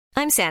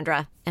I'm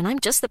Sandra, and I'm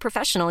just the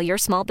professional your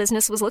small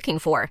business was looking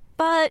for.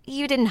 But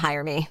you didn't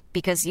hire me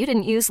because you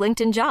didn't use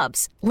LinkedIn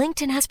Jobs.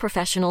 LinkedIn has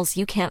professionals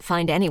you can't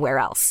find anywhere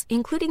else,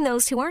 including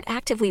those who aren't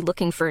actively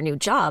looking for a new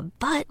job,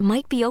 but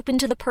might be open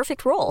to the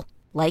perfect role,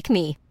 like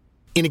me.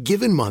 In a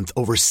given month,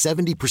 over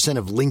 70%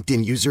 of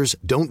LinkedIn users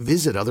don't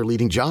visit other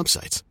leading job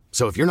sites.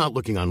 So if you're not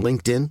looking on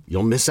LinkedIn,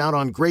 you'll miss out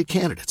on great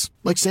candidates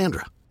like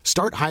Sandra.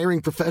 Start hiring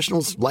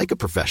professionals like a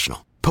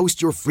professional.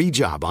 Post your free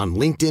job on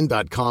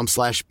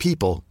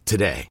linkedin.com/people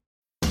today.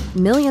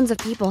 Millions of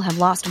people have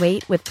lost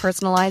weight with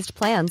personalized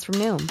plans from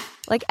Noom.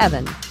 Like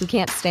Evan, who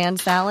can't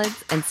stand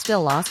salads and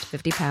still lost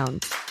 50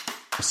 pounds.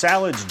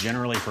 Salads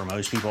generally for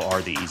most people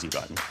are the easy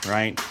button,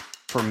 right?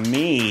 For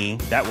me,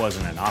 that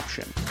wasn't an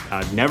option.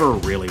 I never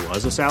really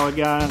was a salad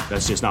guy.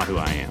 That's just not who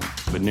I am.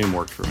 But Noom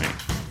worked for me.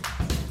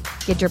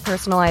 Get your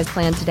personalized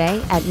plan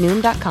today at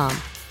Noom.com.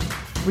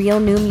 Real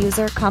Noom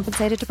user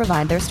compensated to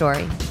provide their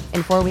story.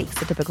 In 4 weeks,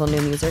 the typical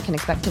Noom user can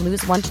expect to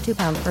lose 1 to 2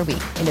 pounds per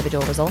week.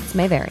 Individual results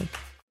may vary.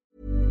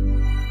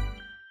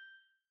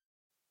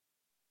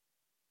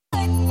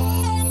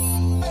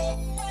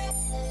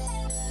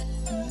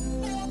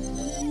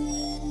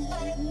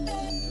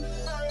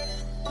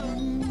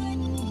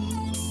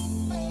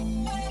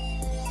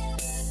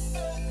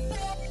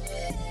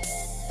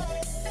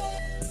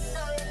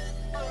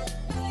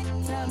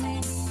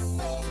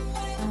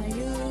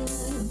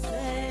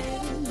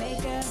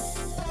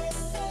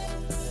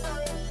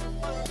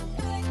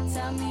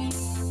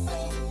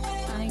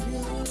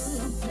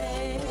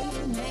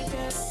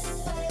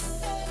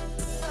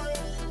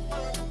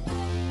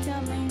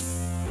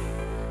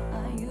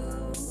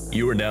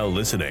 You are now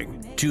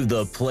listening to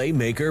the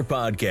Playmaker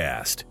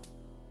Podcast.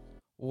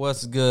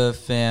 What's good,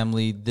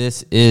 family?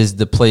 This is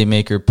the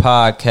Playmaker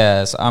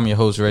Podcast. I'm your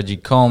host, Reggie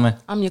Coleman.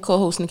 I'm your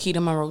co-host, Nikita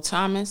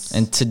Monroe-Thomas.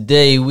 And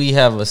today we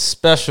have a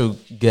special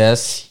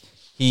guest.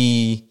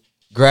 He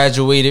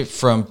graduated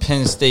from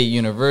Penn State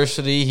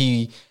University.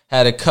 He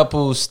had a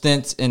couple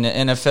stints in the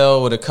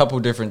NFL with a couple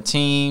different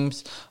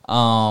teams.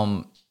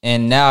 And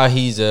now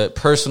he's a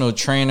personal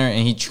trainer,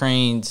 and he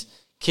trains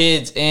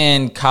kids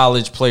and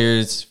college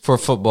players for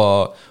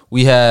football.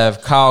 We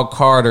have Kyle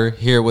Carter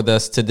here with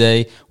us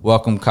today.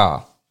 Welcome,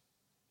 Kyle.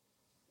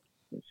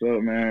 What's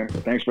up, man?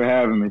 Thanks for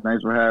having me.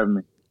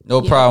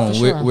 No problem.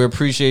 Sure. We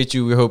appreciate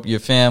you. We hope your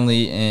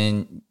family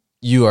and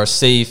you are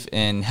safe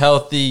and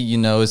healthy. You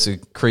know, it's a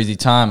crazy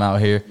time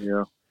out here.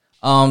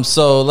 Yeah.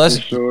 So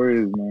It sure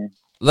is, man.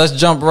 let's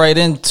jump right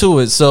into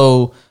it.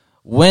 So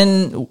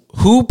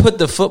who put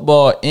the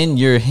football in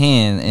your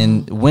hand,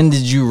 and when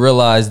did you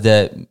realize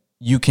that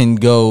you can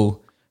go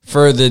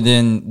further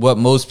than what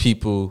most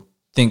people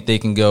think they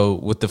can go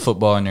with the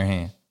football in their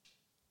hand?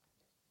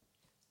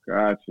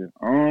 Gotcha.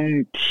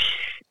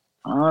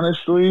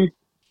 Honestly,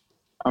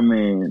 I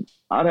mean,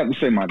 I'd have to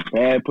say my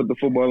dad put the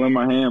football in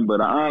my hand, but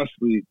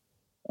honestly,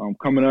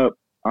 coming up,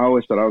 I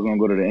always thought I was going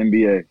to go to the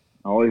NBA.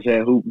 I always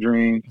had hoop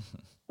dreams.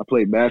 I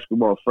played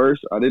basketball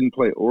first. I didn't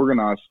play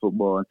organized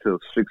football until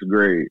 6th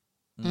grade,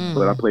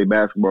 but I played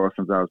basketball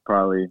since I was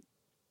probably,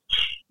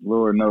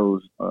 Lord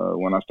knows,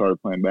 when I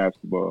started playing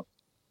basketball.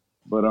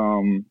 But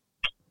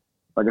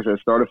like I said,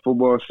 started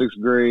football 6th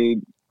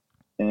grade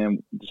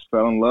and just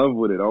fell in love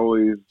with it.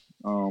 Always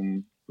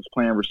was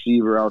playing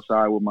receiver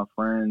outside with my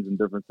friends and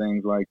different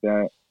things like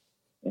that.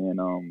 And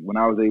when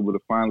I was able to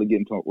finally get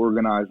into an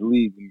organized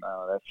league in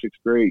that 6th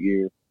grade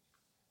year,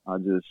 I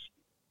do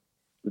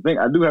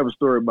have a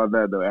story about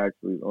that though.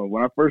 Actually,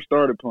 when I first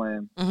started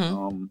playing,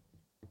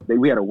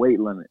 we had a weight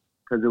limit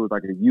because it was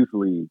like a youth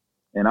league,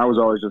 and I was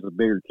always just a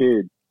bigger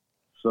kid.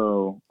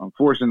 So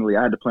unfortunately,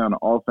 I had to play on the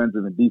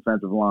offensive and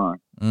defensive line.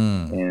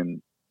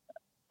 And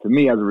to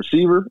me, as a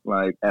receiver,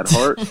 like at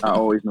heart, I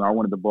always knew I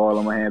wanted the ball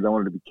in my hands. I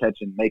wanted to be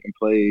catching, making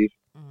plays.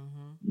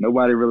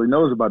 Nobody really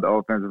knows about the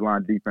offensive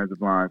line, defensive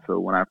line. So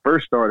when I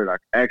first started, I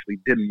actually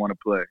didn't want to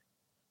play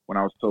when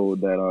I was told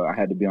that I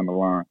had to be on the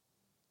line.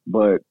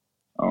 But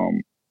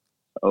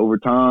over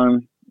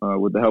time,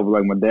 with the help of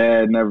like my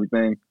dad and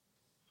everything,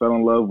 fell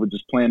in love with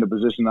just playing the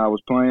position I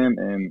was playing,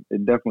 and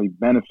it definitely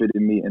benefited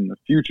me in the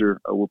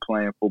future with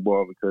playing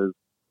football because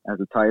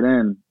as a tight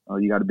end,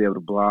 you got to be able to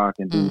block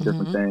and do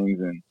different things.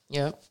 And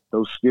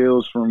those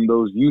skills from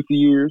those youth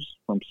years,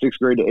 from 6th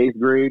grade to 8th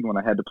grade, when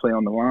I had to play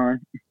on the line,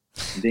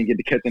 didn't get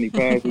to catch any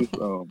passes,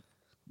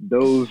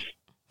 those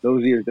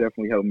years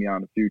definitely helped me out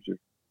in the future.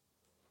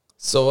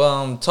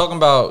 So talking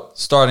about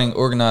starting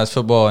organized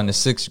football in the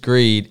 6th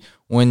grade,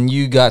 when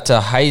you got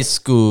to high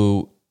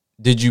school,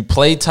 did you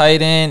play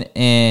tight end,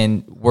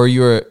 and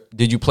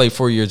did you play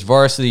 4 years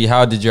varsity?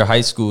 How did your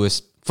high school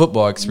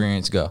football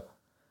experience go?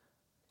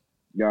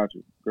 Gotcha.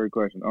 Great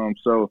question.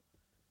 So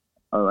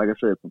like I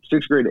said, from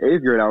 6th grade to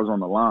 8th grade, I was on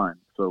the line.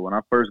 So when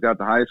I first got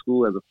to high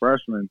school as a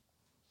freshman,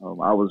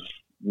 I was,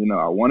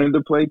 I wanted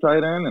to play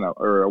tight end I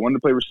wanted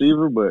to play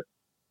receiver, but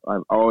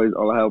all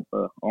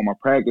my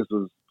practice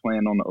was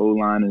playing on the O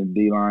line and the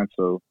D line.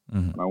 So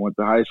when I went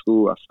to high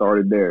school, I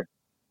started there.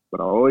 But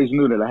I always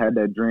knew that I had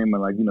that dream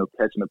of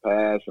catching a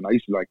pass. And I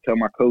used to tell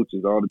my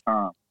coaches all the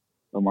time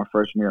on my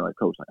freshman year,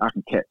 Coach, I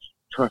can catch.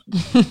 trust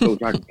me,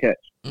 coach, I can catch.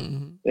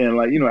 Mm-hmm. And,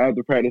 like,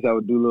 after practice, I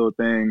would do little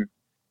things.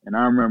 And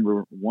I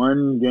remember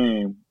one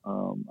game,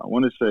 I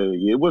want to say,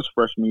 it was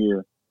freshman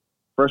year.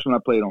 Freshman, I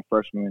played on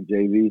freshman and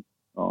JV.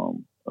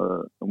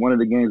 One of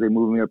the games they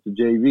moved me up to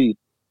JV,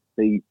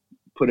 they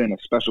put in a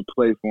special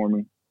play for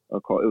me.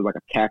 It was like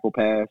a cackle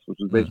pass, which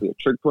was basically a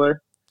trick play.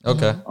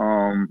 Okay.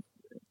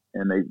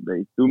 And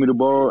they threw me the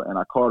ball, and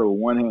I caught it with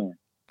one hand.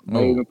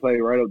 Amazing play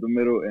right up the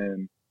middle.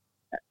 And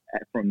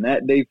from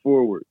that day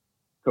forward,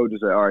 coach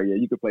said, all right, yeah,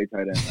 you can play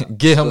tight end now.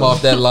 Get him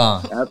off that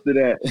line. After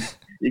that,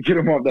 you get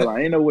him off that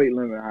line. Ain't no weight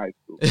limit in high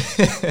school.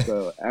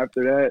 So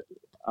after that,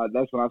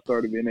 that's when I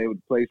started being able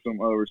to play some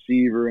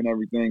receiver and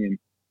everything. And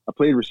I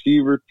played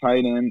receiver,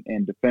 tight end,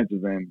 and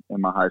defensive end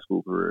in my high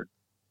school career.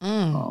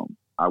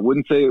 I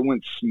wouldn't say it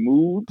went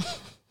smooth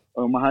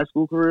my high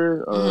school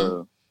career.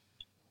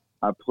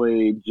 I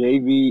played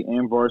JV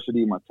and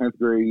varsity my 10th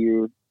grade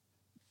year.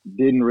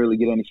 Didn't really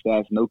get any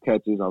stats, no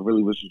catches. I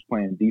really was just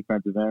playing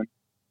defensive end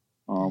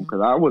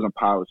because I wasn't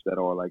polished at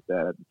all like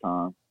that at the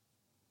time.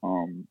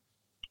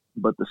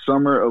 But the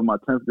summer of my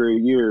 10th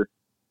grade year,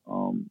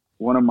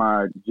 one of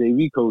my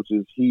JV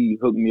coaches, he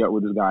hooked me up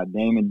with this guy,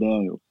 Damon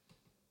Daniels,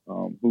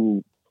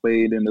 who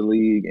played in the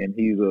league, and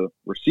he's a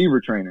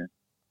receiver trainer,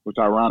 which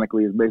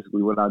ironically is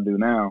basically what I do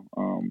now.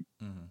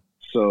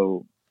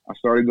 So I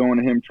started going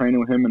to him, training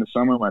with him in the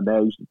summer. My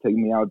dad used to take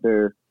me out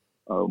there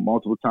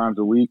multiple times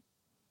a week.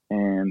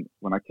 And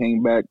when I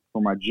came back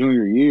for my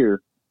junior year,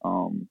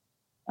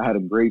 I had a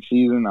great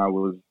season. I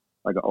was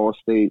like an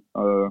all-state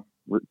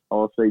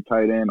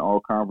tight end,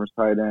 all-conference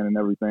tight end and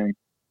everything,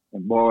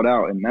 and balled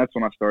out. And that's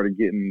when I started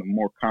getting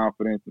more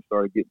confidence and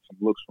started getting some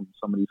looks from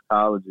some of these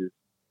colleges.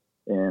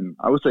 And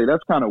I would say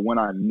that's kind of when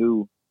I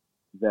knew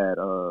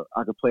that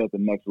I could play at the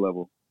next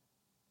level,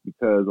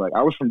 because like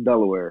I was from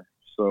Delaware.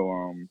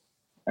 So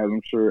as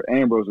I'm sure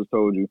Ambrose has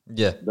told you,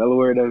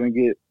 Delaware doesn't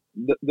get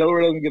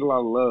a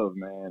lot of love,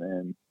 man.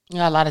 And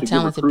a lot of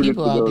talented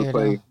people out there,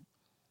 though.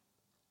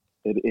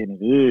 It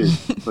is.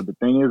 But the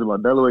thing is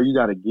about Delaware, you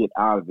got to get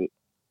out of it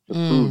to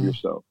prove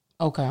yourself.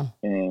 Okay.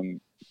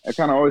 And I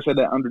kind of always had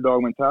that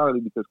underdog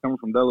mentality, because coming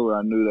from Delaware,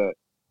 I knew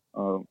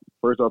that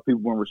first off,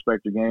 people wouldn't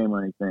respect your game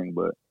or anything.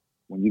 But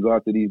when you go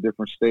out to these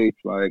different states,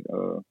 like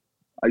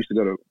I used to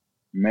go to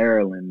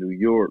Maryland, New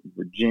York,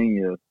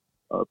 Virginia,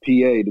 PA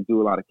to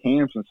do a lot of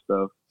camps and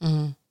stuff.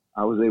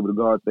 I was able to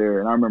go out there,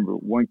 and I remember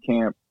one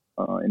camp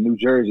in New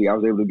Jersey, I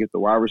was able to get the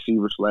wide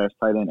receiver /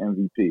 tight end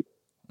MVP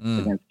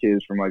against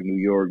kids from like New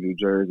York, New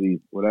Jersey,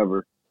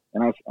 whatever.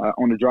 And I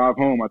on the drive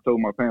home, I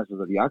told my parents, I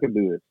was like, yeah, I could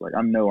do this. Like,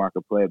 I know I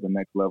could play at the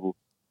next level.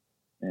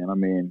 And I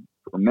mean,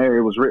 from there,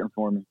 it was written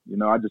for me.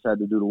 I just had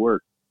to do the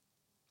work.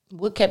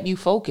 What kept you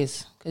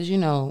focused? Because,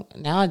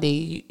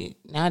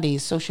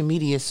 nowadays social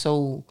media is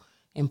so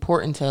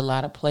important to a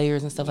lot of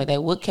players and stuff like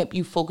that. What kept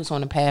you focused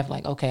on the path?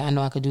 Like, okay, I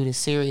know I could do this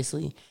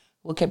seriously.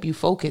 What kept you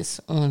focused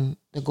on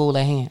the goal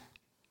at hand?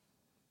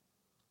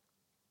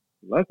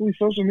 Luckily,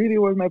 social media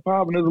wasn't that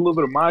popular. There was a little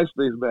bit of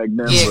MySpace back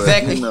then. Yeah,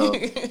 but,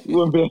 exactly. You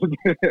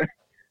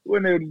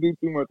wasn't able to do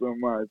too much on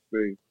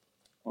MySpace.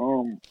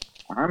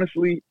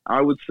 Honestly,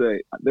 I would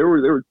say there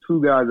were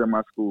two guys at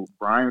my school,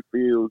 Brian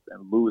Fields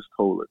and Lewis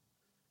Toller.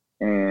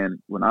 And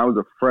when I was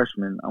a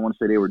freshman, I want to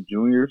say they were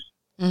juniors.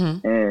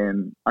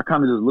 And I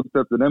kind of just looked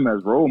up to them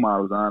as role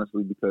models,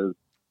 honestly, because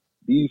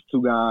these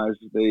two guys,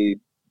 they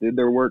did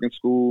their work in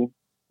school.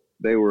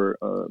 They were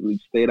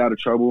stayed out of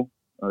trouble,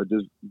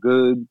 just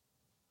good,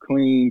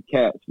 clean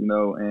cats,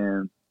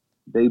 and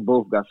they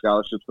both got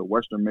scholarships to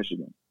Western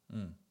Michigan.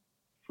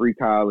 Free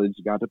college,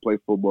 got to play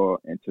football.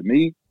 And to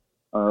me,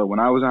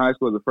 when I was in high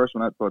school as a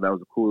freshman, I thought that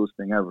was the coolest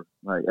thing ever.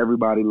 Like,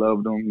 everybody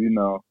loved them,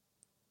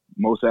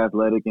 most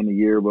athletic in the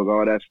yearbook,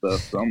 all that stuff.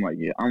 So I'm like,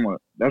 yeah,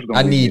 that's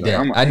going to be me.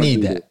 I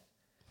need that.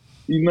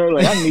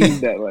 Like, I need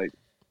that. Like,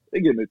 they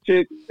getting a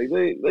chick, they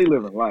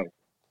living life.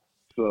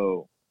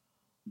 So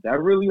that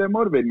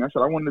motivated me. I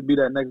said I wanted to be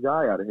that next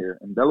guy out of here.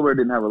 And Delaware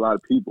didn't have a lot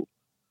of people.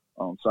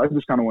 So I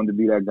just kind of wanted to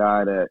be that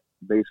guy that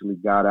basically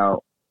got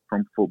out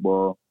from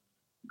football,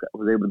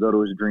 was able to go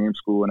to his dream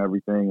school and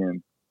everything.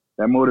 And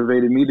that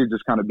motivated me to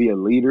just kind of be a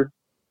leader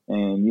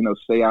and,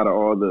 stay out of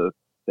all the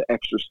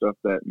extra stuff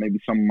that maybe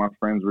some of my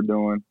friends were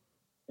doing,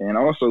 and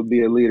also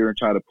be a leader and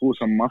try to pull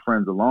some of my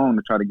friends along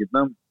to try to get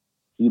them,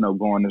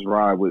 go on this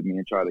ride with me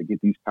and try to get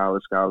these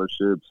college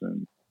scholarships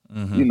and,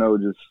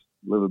 just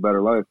live a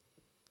better life.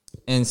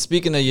 And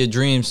speaking of your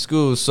dream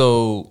school,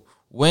 so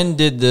when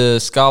did the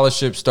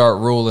scholarship start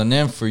rolling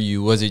in for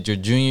you? Was it your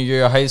junior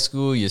year of high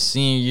school, your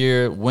senior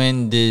year?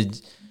 When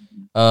did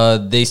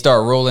they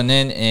start rolling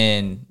in?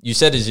 And you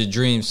said it's your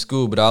dream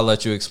school, but I'll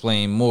let you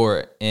explain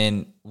more.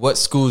 And what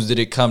schools did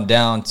it come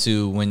down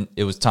to when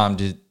it was time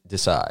to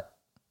decide?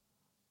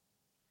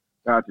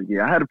 Gotcha.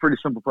 Yeah, I had a pretty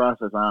simple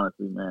process,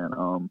 honestly, man.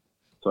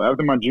 So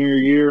after my junior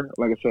year,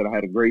 like I said, I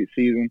had a great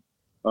season.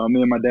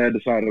 Me and my dad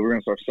decided we were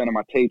going to start sending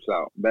my tapes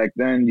out. Back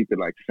then, you could,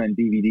 send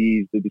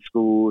DVDs to the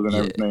schools and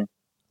everything.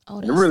 Oh,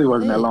 it really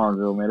wasn't that long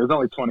ago, man. It was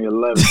only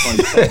 2011,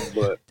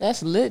 2010, but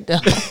that's lit, though.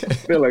 I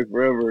feel like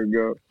forever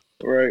ago.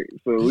 Right.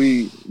 So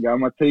we got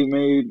my tape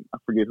made. I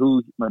forget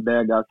who. My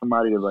dad got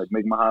somebody to like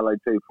make my highlight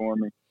tape for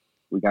me.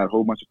 We got a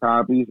whole bunch of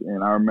copies,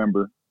 and I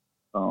remember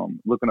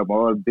looking up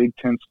all the Big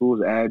Ten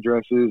schools'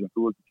 addresses and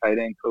who was the tight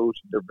end coach,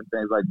 and different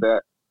things like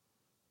that.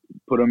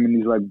 Put them in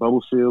these like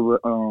bubble seal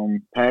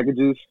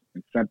packages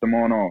and sent them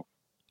on off.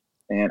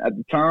 And at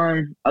the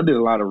time, I did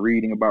a lot of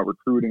reading about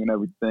recruiting and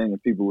everything,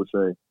 and people would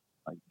say,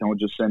 like, don't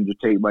just send your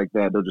tape like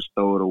that. They'll just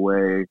throw it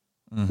away.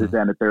 This,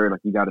 that, and the third. Like,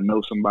 you got to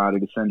know somebody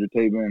to send your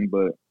tape in.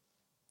 But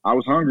I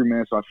was hungry,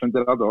 man, so I sent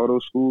it out to all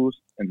those schools.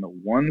 And the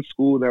one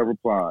school that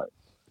replied,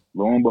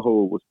 lo and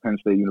behold, was Penn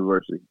State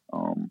University.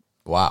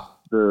 Wow.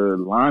 The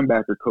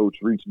linebacker coach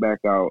reached back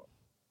out.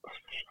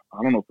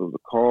 I don't know if it was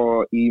a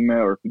call, email,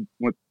 or if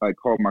he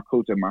called my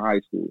coach at my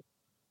high school.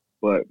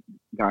 But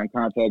got in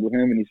contact with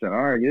him, and he said,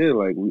 all right, yeah,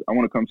 like, I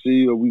want to come see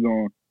you. Or we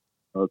going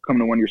to come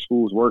to one of your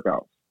school's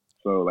workouts.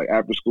 So, like,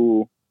 after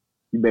school,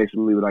 you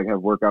basically would, like, have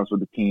workouts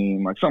with the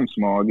team, like, something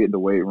small, get in the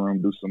weight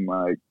room, do some,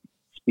 like,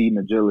 speed and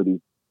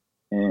agility.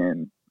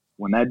 And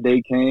when that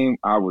day came,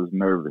 I was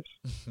nervous.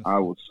 I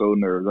was so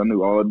nervous. I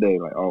knew all day,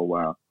 like, oh,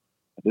 wow.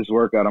 At this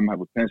workout, I'm going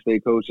to have a Penn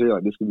State coach here.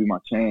 Like, this could be my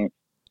chance.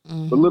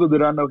 But little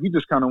did I know, he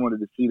just kind of wanted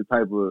to see the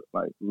type of,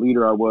 like,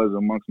 leader I was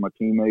amongst my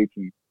teammates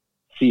and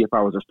see if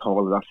I was as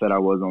tall as I said I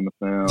was on the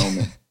film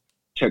and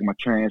check my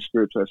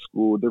transcripts at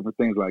school, different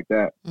things like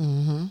that.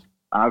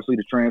 Obviously,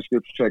 the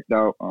transcripts checked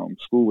out.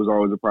 School was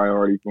always a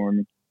priority for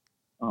me.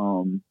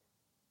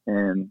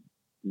 And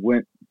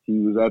he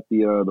was at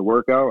the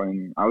workout,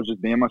 and I was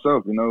just being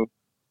myself, you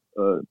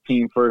know,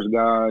 team first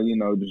guy, you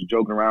know, just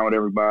joking around with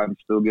everybody,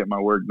 still get my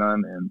work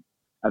done. And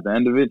at the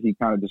end of it, he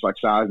kind of just like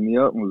sized me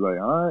up and was like,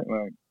 all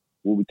right, like,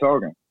 we'll be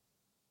talking.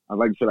 I'd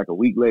like to say like a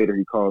week later,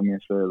 he called me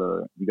and said,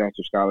 you got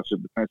your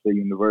scholarship to Penn State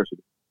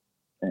University.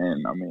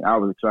 And I mean, I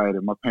was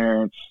excited. My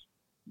parents,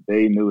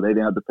 they knew they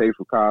didn't have to pay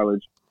for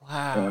college.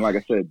 Wow. And like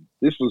I said,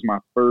 this was my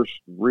first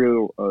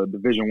real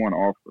Division I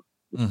offer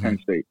with Penn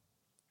State.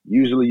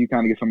 Usually you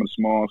kind of get some of the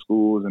small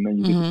schools and then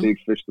you get the big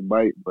fish to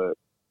bite. But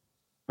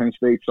Penn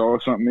State saw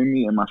something in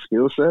me and my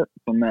skill set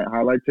from that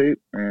highlight tape,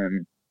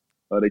 and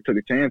they took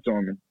a chance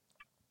on me.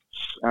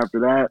 After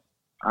that,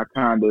 I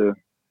kind of,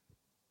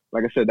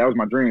 like I said, that was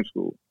my dream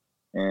school.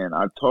 And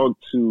I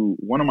talked to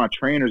one of my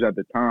trainers at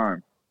the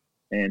time,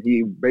 and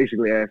he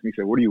basically asked me, he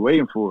said, what are you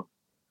waiting for?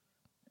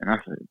 And I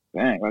said,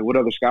 dang, like, what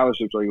other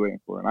scholarships are you waiting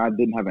for? And I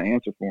didn't have an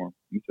answer for him.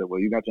 He said, well,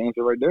 you got your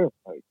answer right there.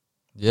 Like,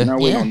 you're not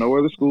waiting on no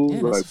other schools.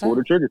 Yeah, like, pull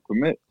the trigger,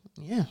 commit.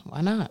 Yeah,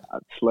 why not? I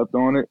slept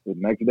on it. The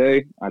next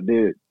day, I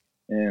did.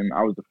 And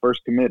I was the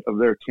first commit of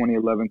their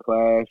 2011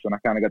 class, and I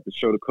kind of got to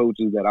show the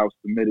coaches that I was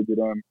committed to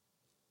them.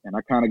 And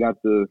I kind of got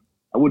to,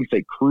 I wouldn't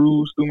say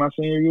cruise through my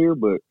senior year,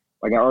 but,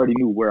 like, I already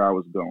knew where I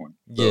was going.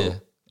 So yeah.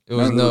 It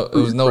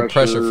was no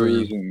pressure for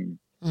you.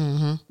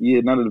 And,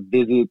 yeah, none of the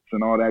visits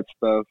and all that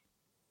stuff.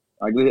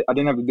 I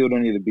didn't have to deal with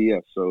any of the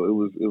BS, so it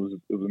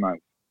was nice.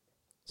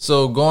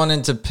 So going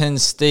into Penn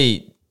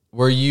State,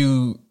 were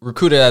you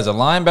recruited as a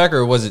linebacker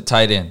or was it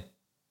tight end?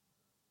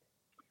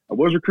 I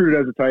was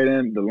recruited as a tight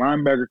end. The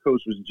linebacker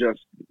coach was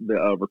just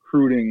the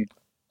recruiting.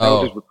 That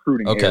was just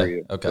recruiting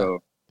area. Okay. So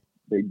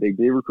they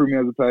did recruit me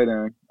as a tight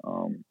end.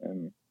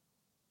 And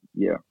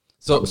yeah.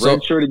 So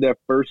redshirted that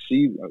first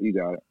season. Oh, you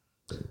got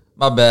it.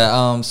 My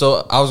bad.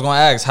 So I was going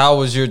to ask, how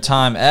was your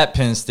time at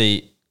Penn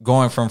State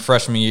going from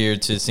freshman year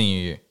to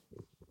senior year?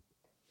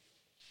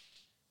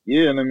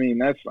 Yeah, and I mean,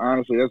 that's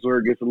where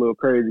it gets a little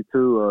crazy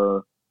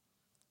too.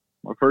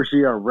 My first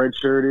year I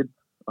redshirted,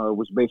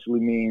 which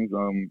basically means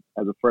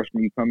as a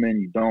freshman you come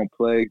in, you don't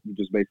play, you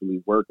just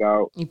basically work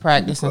out. You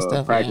practice and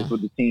stuff. Practice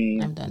with the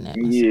team. I've done that.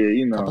 Yeah,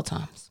 you know, a couple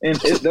times. And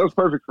that was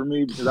perfect for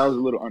me because I was a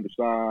little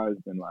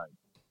undersized, and like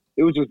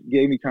it was just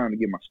gave me time to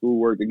get my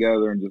schoolwork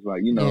together and just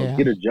like, you know,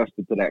 get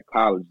adjusted to that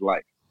college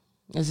life.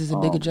 This is a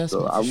big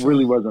adjustment. So I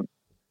really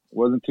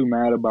wasn't too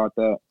mad about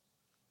that.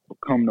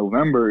 Come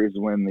November is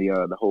when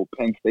the whole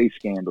Penn State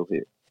scandal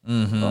hit.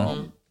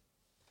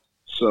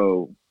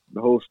 So the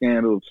whole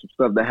scandal, some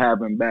stuff that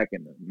happened back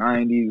in the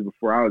 90s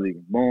before I was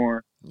even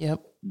born. Yep.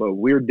 But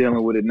we're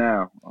dealing with it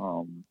now.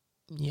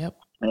 Yep.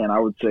 And I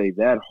would say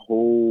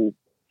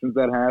since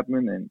that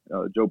happened and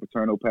Joe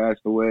Paterno passed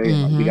away,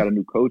 and we got a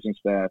new coaching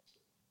staff,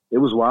 it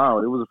was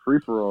wild. It was a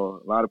free-for-all.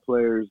 A lot of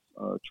players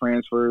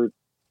transferred.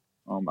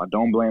 I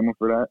don't blame them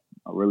for that.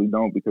 I really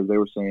don't, because they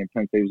were saying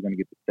Penn State was going to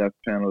get the death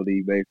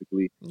penalty,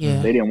 basically.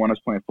 Yeah. They didn't want us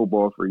playing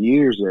football for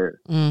years there.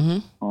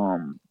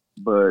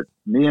 But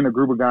me and a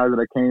group of guys that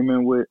I came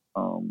in with,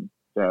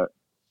 that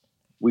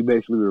we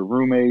basically were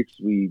roommates.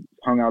 We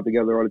hung out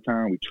together all the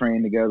time. We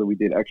trained together. We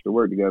did extra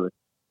work together.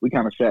 We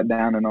kind of sat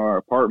down in our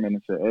apartment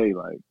and said, hey,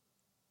 like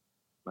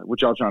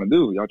what y'all trying to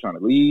do? Y'all trying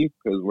to leave?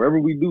 Because wherever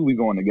we do, we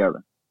going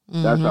together.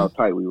 That's how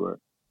tight we were.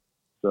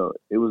 So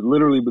it was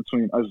literally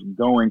between us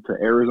going to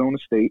Arizona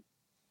State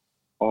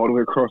all the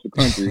way across the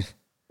country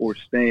or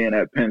staying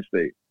at Penn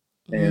State.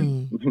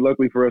 And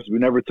luckily for us, we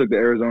never took the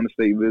Arizona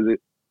State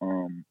visit.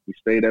 We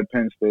stayed at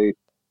Penn State.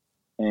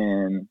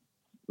 And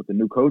with the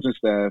new coaching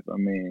staff, I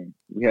mean,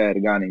 we had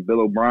a guy named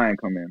Bill O'Brien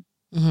come in.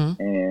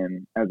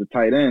 And as a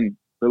tight end,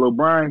 Bill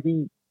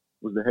O'Brien,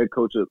 was the head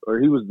coach of, or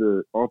he was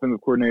the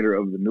offensive coordinator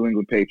of the New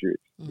England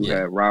Patriots, who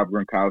had Rob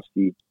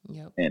Gronkowski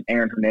and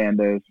Aaron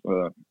Hernandez.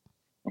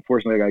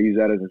 Unfortunately, I got to use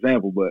that as an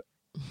example, but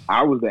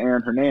I was the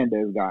Aaron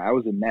Hernandez guy. I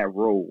was in that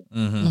role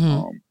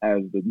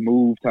as the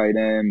move tight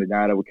end, the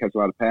guy that would catch a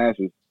lot of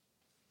passes.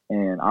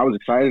 And I was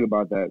excited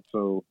about that.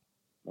 So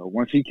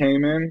once he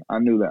came in, I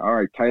knew that, all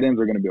right, tight ends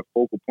are going to be a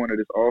focal point of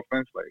this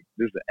offense. Like,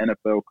 this is the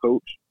NFL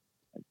coach.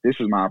 Like, this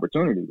is my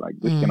opportunity. Like,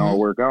 this can all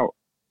work out.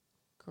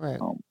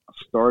 Correct. I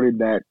started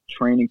that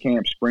training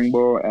camp spring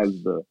ball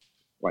as the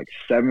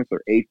 7th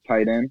or 8th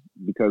tight end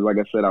because, like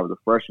I said, I was a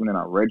freshman and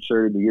I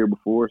redshirted the year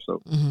before.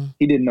 So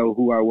he didn't know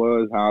who I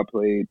was, how I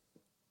played.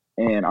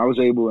 And I was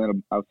able,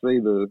 in I'll say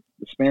the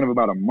span of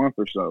about a month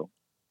or so,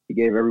 he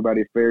gave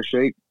everybody a fair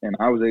shake, and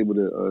I was able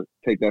to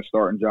take that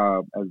starting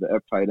job as the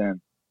F tight end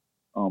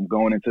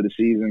going into the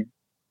season.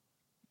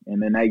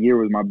 And then that year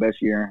was my best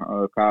year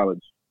in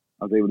college.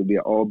 I was able to be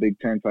an all Big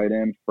Ten tight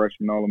end,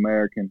 freshman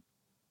All-American.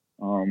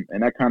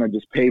 And that kind of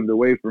just paved the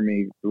way for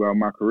me throughout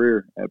my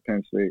career at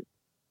Penn State.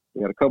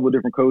 We had a couple of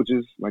different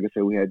coaches. Like I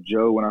said, we had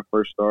Joe when I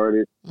first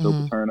started, Joe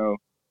Paterno,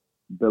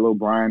 Bill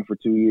O'Brien for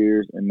 2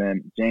 years, and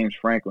then James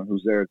Franklin,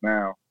 who's there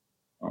now.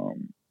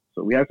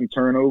 So we had some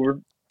turnover,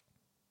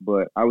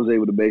 but I was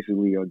able to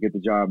basically get the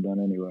job done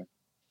anyway.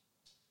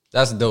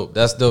 That's dope.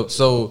 That's dope.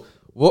 So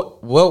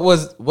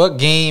what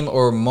game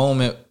or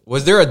moment,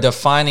 was there a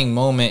defining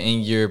moment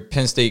in your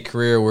Penn State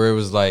career where it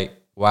was like,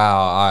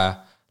 wow,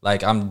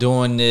 I'm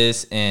doing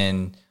this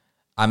and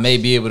I may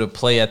be able to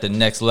play at the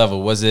next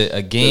level? Was it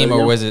a game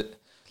or was it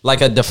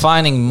like a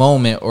defining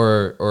moment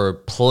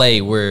or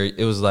play where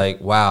it was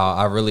like, wow,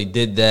 I really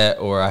did that,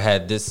 or I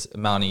had this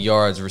amount of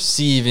yards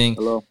receiving?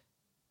 Hello?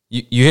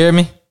 You hear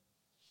me?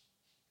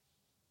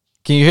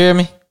 Can you hear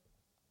me?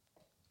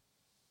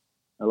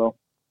 Hello?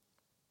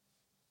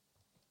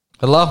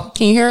 Hello?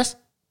 Can you hear us?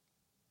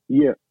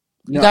 Yeah.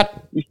 No,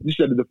 you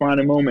said the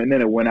defining moment and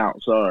then it went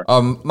out. Sorry.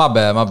 My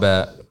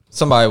bad.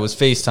 Somebody was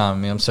FaceTiming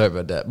me. I'm sorry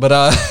about that. But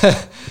oh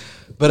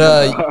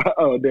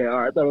damn! All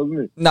right, I thought it was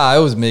me. Nah, it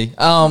was me.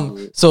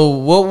 So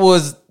what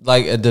was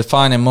like a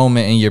defining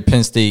moment in your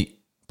Penn State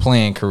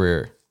playing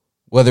career,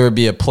 whether it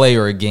be a play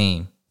or a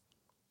game?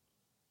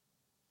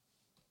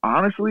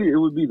 Honestly, it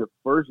would be the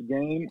first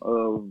game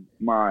of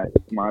my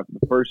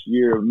first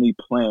year of me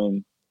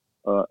playing,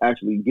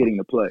 actually getting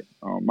to play.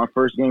 My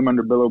first game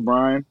under Bill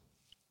O'Brien,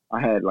 I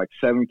had like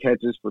 7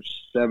 catches for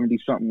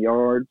 70-something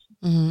yards,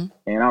 and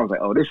I was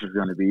like, "Oh, this is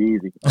gonna be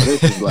easy. Oh,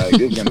 this is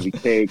gonna be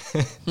cake."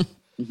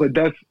 But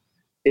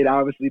it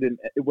obviously didn't.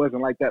 It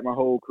wasn't like that my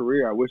whole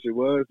career. I wish it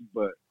was,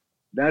 but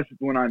that's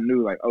when I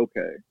knew, like,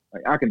 okay,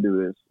 like I can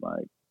do this.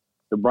 Like,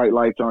 the bright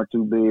lights aren't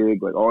too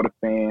big. Like, all the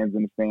fans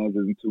in the stands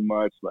isn't too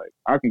much. Like,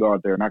 I can go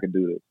out there and I can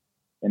do this.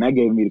 And that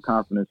gave me the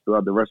confidence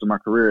throughout the rest of my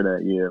career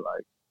that year.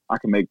 Like, I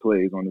can make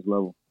plays on this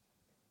level.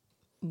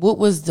 What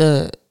was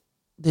the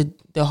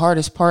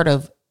hardest part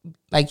of,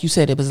 like you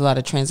said, it was a lot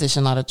of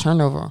transition, a lot of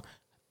turnover.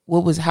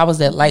 How was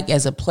that like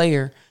as a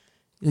player?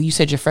 You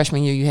said your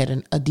freshman year you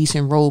had a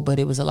decent role, but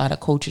it was a lot of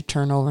coach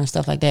turnover and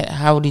stuff like that.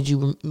 How did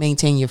you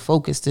maintain your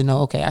focus to know,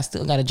 okay, I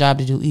still got a job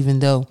to do, even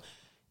though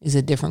it's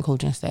a different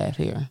coaching staff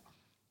here?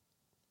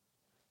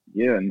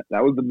 Yeah, and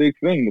that was the big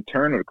thing. The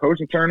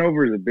coaching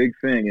turnover is a big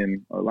thing,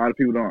 and a lot of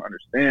people don't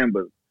understand.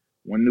 But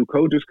when new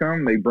coaches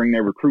come, they bring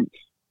their recruits.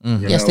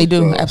 Yes, they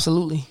do. So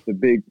absolutely. The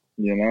big,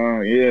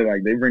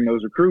 like they bring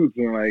those recruits,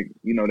 and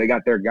they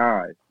got their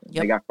guys.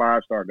 Yep. They got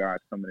 5-star guys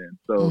coming in.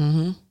 So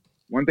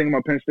one thing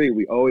about Penn State,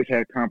 we always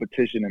had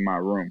competition in my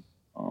room.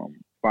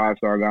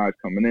 5-star guys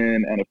coming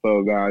in,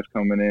 NFL guys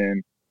coming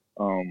in,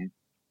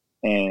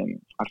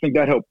 and I think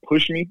that helped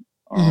push me.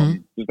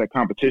 Just that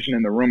competition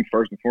in the room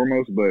first and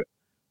foremost, but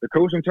the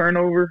coaching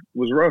turnover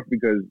was rough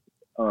because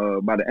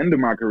by the end of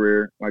my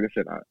career, like I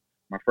said,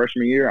 my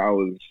freshman year, I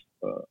was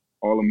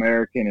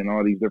All-American and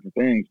all these different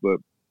things.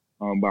 But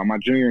by my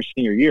junior and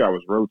senior year, I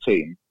was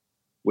rotating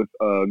with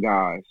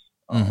guys.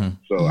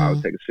 So I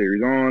would take a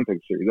series on, take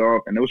a series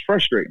off, and it was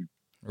frustrating.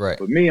 Right.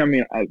 But me, at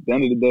the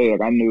end of the day,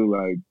 I knew,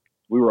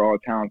 we were all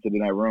talented in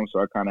that room,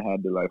 so I kind of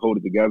had to, hold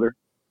it together.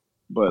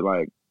 But,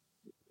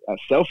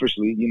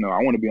 selfishly,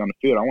 I want to be on the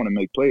field. I want to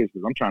make plays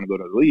because I'm trying to go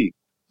to the league.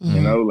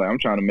 I'm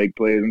trying to make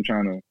plays. I'm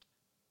trying to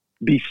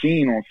be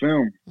seen on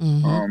film.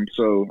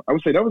 So I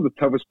would say that was the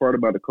toughest part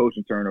about the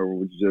coaching turnover,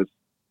 was just,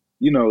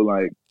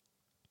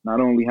 not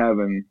only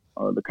having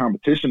the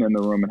competition in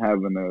the room and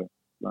having to,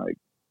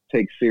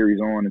 take series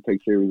on and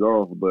take series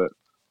off, but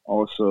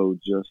also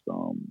just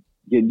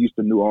getting used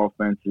to new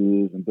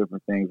offenses and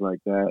different things like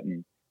that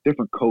and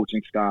different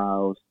coaching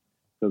styles,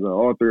 because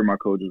all 3 of my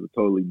coaches were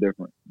totally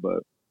different.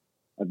 But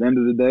at the end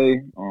of the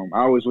day, I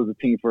always was a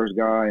team first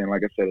guy. And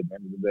like I said, at the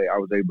end of the day, I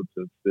was able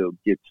to still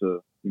get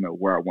to,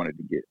 where I wanted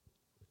to get.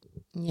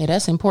 Yeah,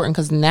 that's important,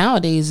 because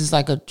nowadays it's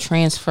like a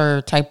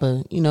transfer type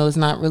of, it's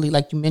not really,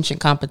 like you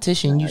mentioned,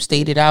 competition. You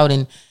stayed it out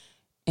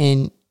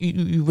and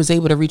you was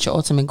able to reach your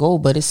ultimate goal,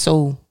 but it's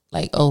so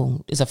like, oh,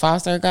 is a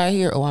 5-star guy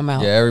here? Oh, I'm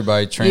out. Yeah,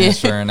 everybody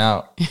transferring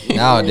out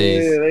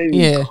nowadays. Yeah, they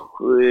be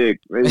quick.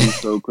 They be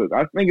so quick.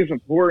 I think it's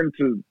important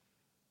to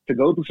to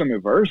go through some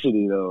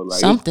adversity though. Like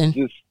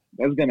something.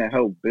 That's gonna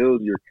help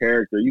build your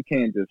character. You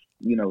can't just,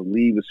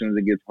 leave as soon as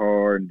it gets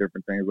hard and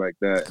different things like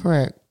that.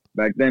 Correct.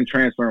 Back then,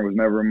 transferring was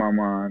never in my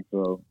mind.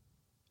 So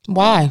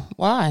why?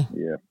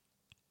 Yeah.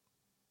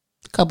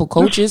 A couple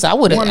coaches. I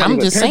would have. I'm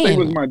just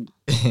saying. Was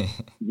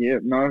yeah,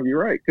 no, you're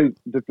right. Because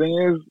the thing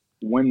is,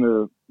 when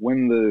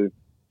the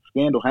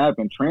scandal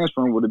happened,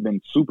 transferring would have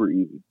been super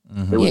easy.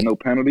 There was no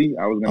penalty.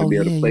 I was going to be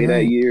able to play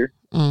that year.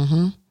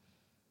 Mm-hmm.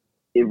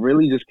 It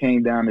really just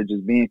came down to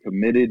just being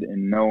committed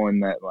and knowing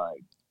that,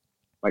 like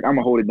I'm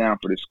gonna hold it down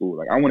for this school.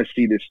 Like I want to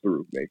see this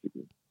through,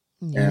 basically.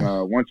 Yeah.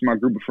 And once my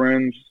group of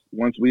friends,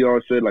 once we all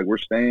said like we're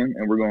staying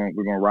and we're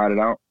gonna ride it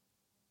out,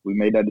 we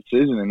made that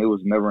decision, and it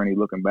was never any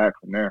looking back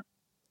from there.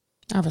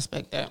 I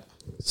respect that.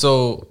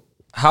 So,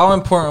 how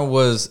important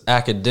was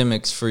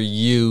academics for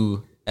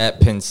you at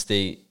Penn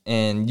State?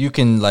 And you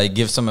can like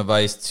give some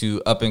advice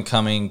to up and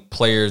coming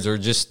players or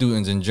just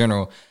students in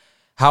general.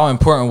 How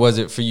important was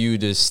it for you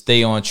to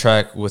stay on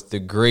track with the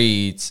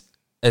grades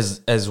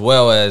as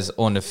well as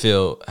on the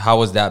field? How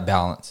was that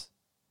balance?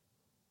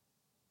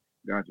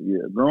 Gotcha.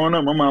 Yeah. Growing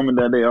up, my mom and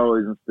dad, they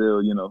always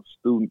instilled,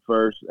 student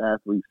first,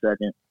 athlete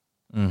second.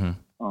 Mm-hmm.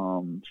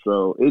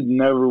 So it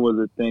never was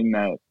a thing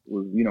that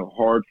was,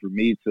 hard for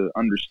me to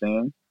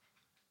understand.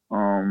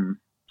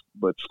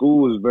 But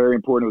school was very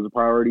important. It was a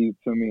priority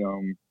to me.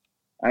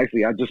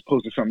 Actually, I just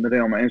posted something today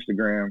on my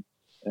Instagram,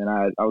 and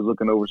I was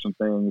looking over some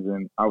things,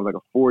 and I was like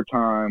a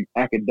 4-time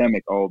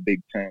academic All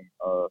Big Ten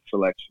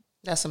selection.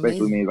 That's amazing.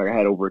 Basically means like I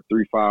had over a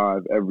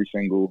 3.5 every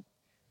single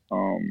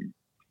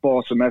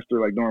fall semester,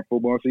 like during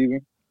football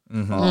season.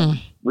 Mm-hmm.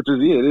 Which is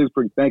it is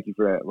pretty. Thank you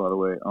for that, by the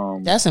way.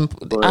 That's I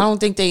don't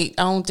think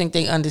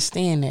they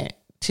understand that.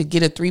 To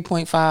get a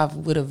 3.5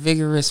 with a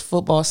vigorous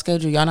football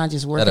schedule, y'all not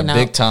just working at a out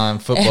big time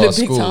football at a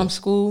school. big time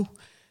school.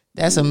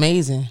 That's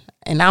amazing.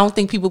 And I don't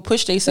think people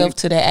push themselves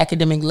to that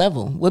academic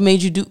level. What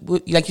made you do?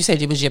 Like you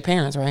said, it was your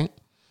parents, right?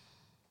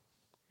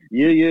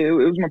 Yeah. It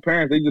was my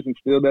parents. They just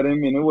instilled that in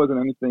me, and it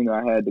wasn't anything that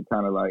I had to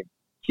kind of like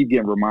keep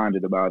getting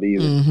reminded about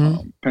either.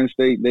 Mm-hmm. Penn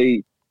State,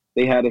 they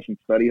had us in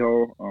study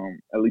hall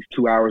at least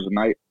 2 hours a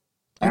night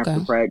after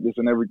practice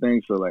and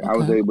everything. So like I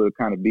was able to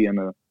kind of be in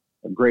a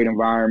great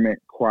environment,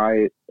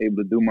 quiet, able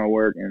to do my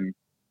work. And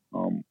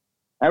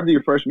after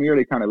your freshman year,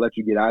 they kind of let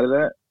you get out of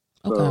that.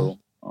 So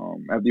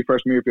after your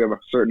freshman year, if you have a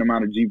certain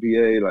amount of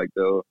GPA, like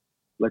they'll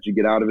let you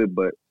get out of it.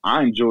 But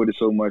I enjoyed it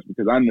so much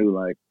because I knew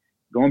like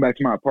going back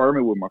to my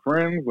apartment with my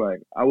friends,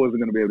 like I wasn't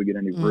going to be able to get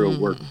any real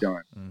work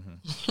done. Mm-hmm.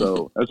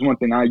 So that's one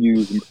thing I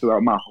used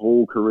throughout my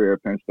whole career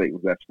at Penn State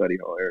was that study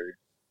hall area.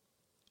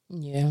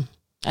 Yeah,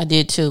 I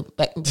did too.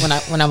 Back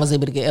when I was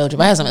able to get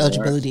eligible, I had some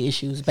eligibility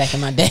issues back in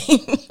my day.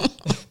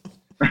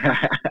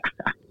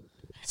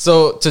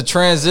 So to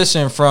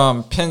transition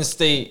from Penn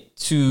State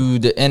to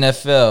the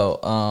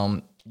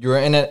NFL, you were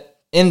in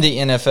the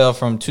NFL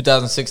from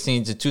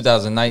 2016 to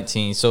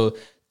 2019. So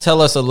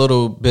tell us a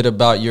little bit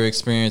about your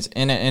experience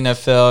in the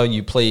NFL.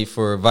 You played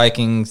for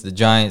Vikings, the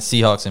Giants,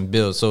 Seahawks, and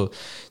Bills. So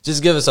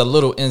just give us a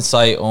little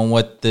insight on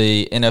what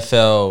the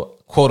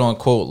NFL quote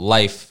unquote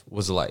life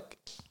was like.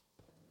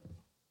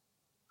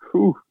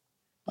 Whew.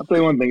 I'll tell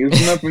you one thing.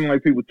 It's nothing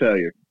like people tell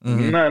you.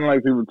 Mm-hmm. Nothing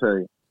like people tell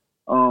you.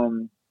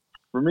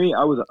 For me,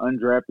 I was an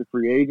undrafted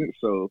free agent,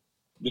 so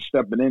just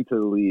stepping into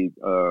the league,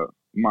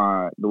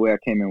 the way I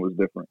came in was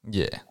different.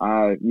 Yeah.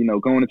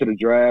 Going into the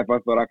draft, I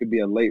thought I could be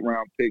a late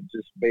round pick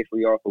just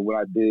basically off of what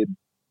I did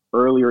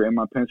earlier in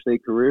my Penn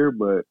State career.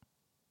 But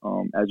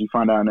as you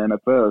find out in the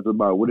NFL, it's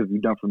about what have you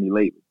done for me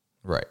lately.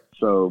 Right.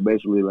 So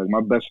basically, like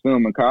my best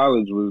film in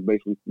college was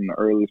basically from the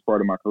earliest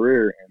part of my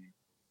career, and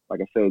like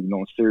I said,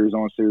 going series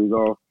on, series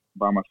off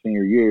by my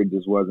senior year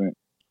just wasn't,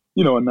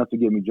 enough to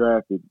get me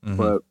drafted. Mm-hmm.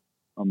 But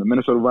the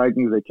Minnesota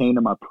Vikings, they came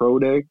to my pro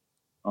day.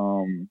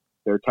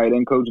 Their tight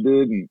end coach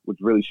did, and which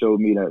really showed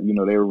me that,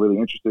 they were really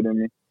interested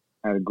in me.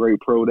 I had a great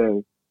pro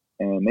day.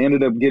 And they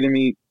ended up getting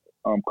me,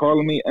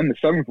 calling me in the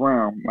 7th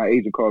round. My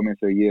agent called me and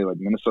said, yeah, like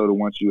Minnesota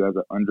wants you as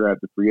an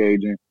undrafted free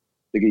agent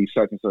to get you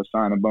such and such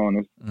signing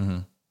bonus. Mm-hmm.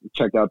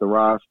 Checked out the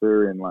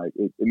roster, and like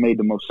it made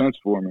the most sense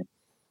for me.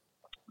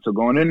 So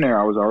going in there,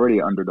 I was already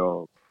an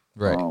underdog.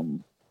 Right.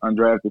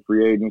 Undrafted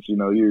free agents, you're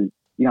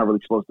not really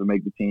supposed to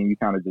make the team. You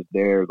kind of just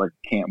there, like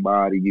camp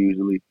body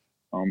usually.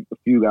 A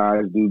few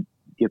guys do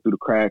get through the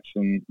cracks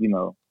and,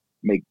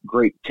 make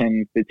great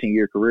 10,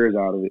 15-year careers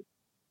out of it.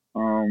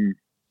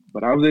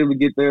 But I was able to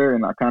get there,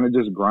 and I kind of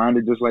just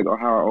grinded just like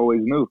how I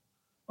always knew.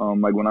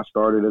 Like when I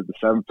started as the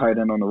 7th tight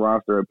end on the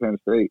roster at Penn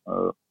State,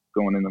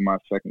 going into my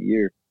 2nd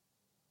year.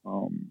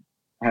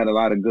 I had a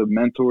lot of good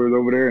mentors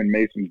over there and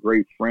made some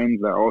great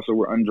friends that also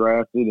were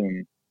undrafted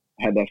and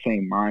had that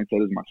same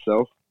mindset as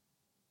myself.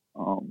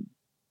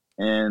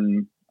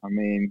 And I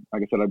mean,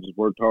 like I said, I just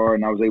worked hard,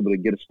 and I was able to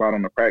get a spot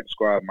on the practice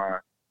squad my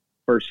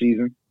first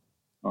season,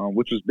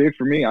 which was big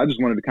for me. I just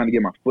wanted to kind of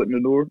get my foot in the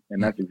door,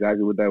 and that's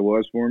exactly what that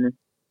was for me.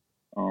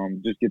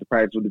 Just get to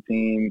practice with the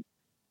team,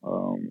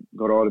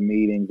 go to all the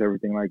meetings,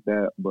 everything like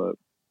that. But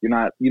you're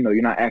not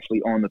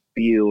actually on the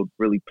field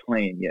really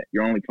playing yet.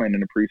 You're only playing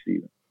in the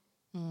preseason.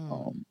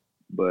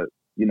 But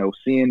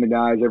seeing the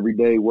guys every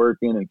day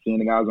working and seeing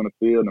the guys on the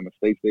field and the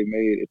mistakes they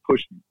made, it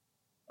pushed me.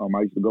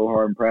 I used to go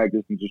hard in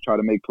practice and just try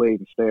to make plays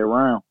and stay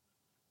around.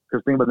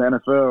 Because the thing about the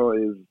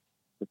NFL is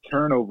the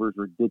turnover is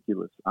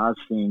ridiculous. I've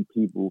seen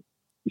people,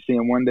 you see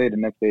them one day, the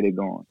next day they're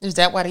gone. Is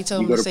that why they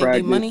told them to save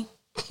their money?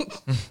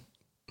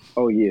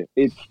 Oh, yeah.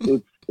 It's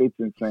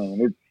insane.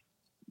 It's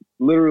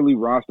literally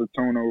roster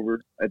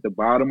turnover at the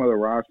bottom of the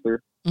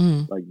roster.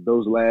 Like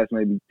those last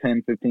maybe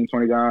 10, 15,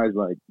 20 guys,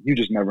 like you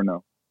just never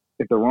know.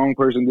 If the wrong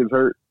person gets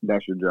hurt,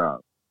 that's your job.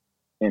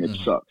 And it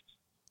sucks.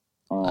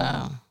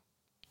 Wow.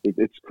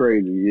 It's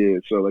crazy, yeah.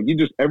 So, like, you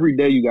just, every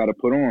day you got to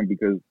put on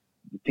because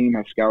the team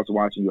has scouts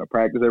watching you at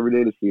practice every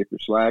day to see if you're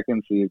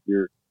slacking, see if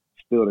you're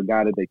still the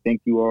guy that they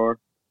think you are.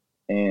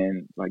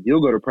 And, like,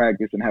 you'll go to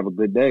practice and have a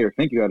good day or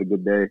think you had a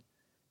good day,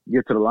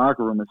 get to the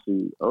locker room and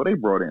see, oh, they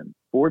brought in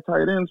 4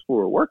 tight ends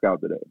for a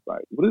workout today.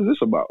 Like, what is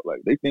this about?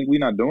 Like, they think we're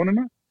not doing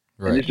enough?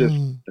 Right. And it's just,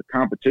 the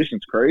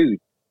competition's crazy.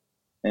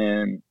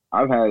 And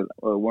I've had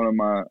one of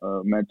my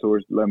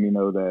mentors let me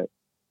know that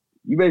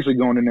you basically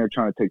going in there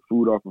trying to take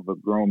food off of a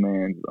grown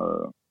man's,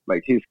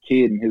 like his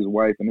kid and his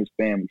wife and his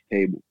family's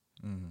table.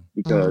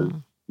 Because,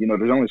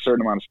 there's only a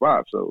certain amount of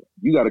spots. So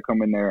you got to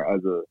come in there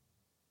as a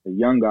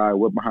young guy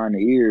with behind the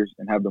ears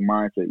and have the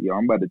mindset,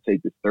 I'm about to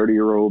take this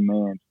 30-year-old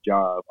man's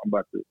job. I'm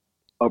about to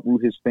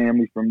uproot his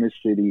family from this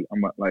city.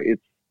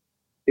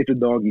 It's a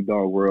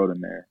dog-eat-dog world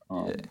in there.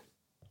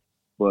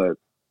 But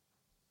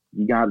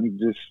you kind of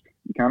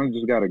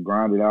just got to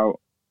grind it out,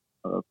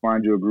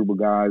 find you a group of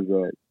guys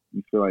that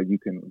you feel like you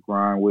can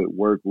grind with,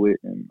 work with,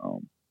 and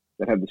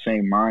that have the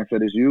same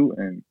mindset as you,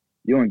 and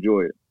you'll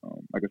enjoy it.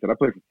 Like I said, I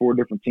played for 4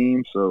 different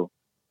teams. So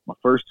my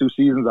first 2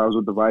 seasons, I was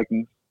with the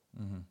Vikings.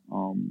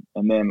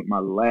 And then my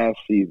last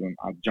season,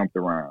 I jumped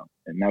around.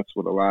 And that's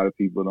what a lot of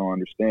people don't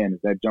understand is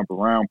that jump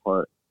around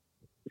part.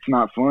 It's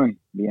not fun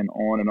being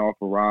on and off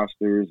of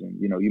rosters. And,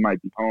 you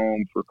might be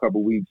home for a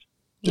couple weeks.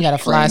 You got to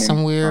fly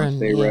somewhere,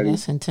 and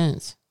that's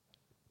intense.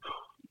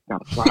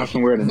 Got to fly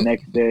somewhere the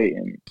next day.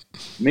 And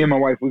me and my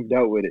wife, we've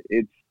dealt with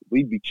it.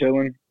 We'd be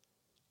chilling.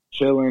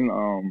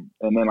 And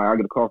then I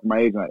get a call from my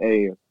agent, like,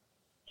 hey,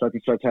 such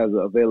and such has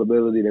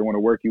availability. They want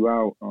to work you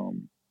out.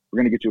 We're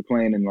going to get you a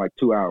plane in like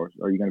 2 hours.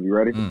 Are you going to be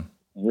ready? And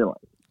you're like,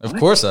 what? Of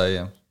course I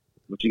am.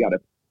 But you got to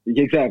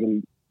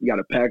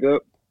pack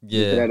up.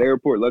 Yeah. To that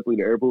airport. Luckily,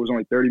 the airport was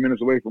only 30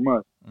 minutes away from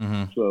us.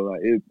 So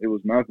it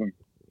was nothing.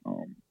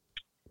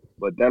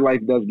 But that life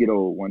does get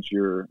old once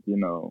you're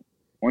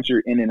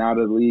in and out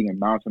of the league and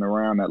bouncing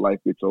around. That life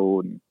gets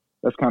old, and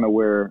that's kind of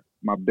where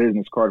my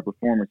business Carter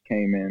Performance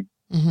came in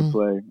to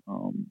play.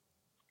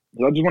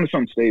 So I just wanted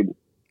something stable.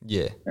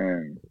 Yeah,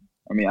 and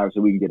I mean,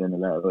 obviously, we can get into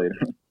that later.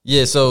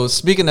 Yeah. So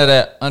speaking of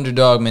that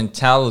underdog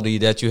mentality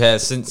that you had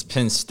since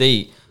Penn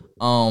State,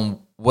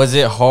 was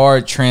it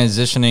hard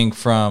transitioning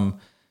from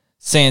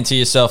saying to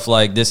yourself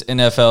like this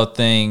NFL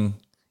thing?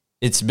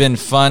 It's been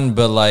fun,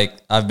 but like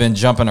I've been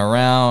jumping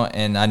around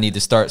and I need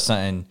to start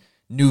something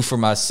new for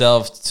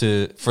myself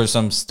for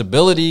some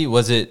stability.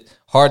 Was it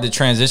hard to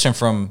transition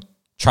from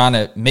trying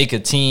to make a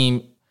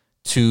team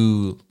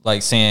to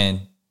like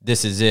saying,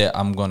 this is it,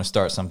 I'm going to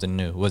start something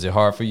new? Was it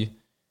hard for you?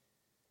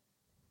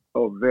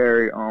 Oh,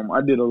 very.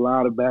 I did a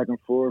lot of back and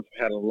forth,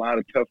 had a lot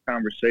of tough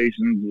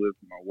conversations with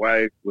my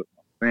wife, with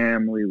my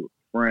family, with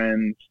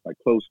friends, like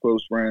close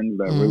friends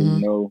that really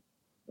know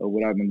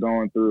what I've been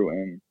going through.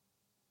 And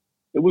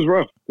it was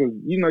rough because,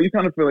 you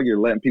kind of feel like you're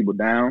letting people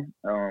down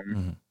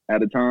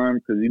at a time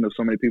because,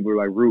 so many people are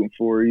like rooting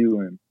for you.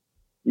 And,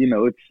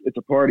 it's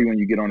a party when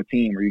you get on a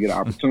team or you get an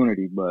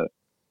opportunity, but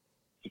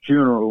it's a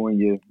funeral when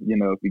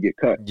if you get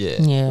cut. Yeah.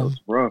 So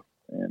it's rough.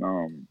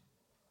 And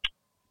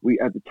we,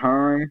 at the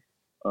time,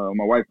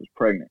 my wife was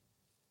pregnant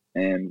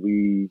and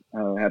we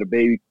had a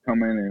baby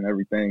coming and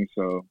everything.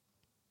 So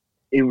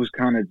it was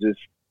kind of just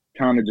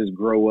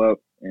grow up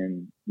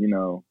and,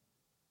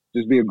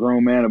 just be a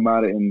grown man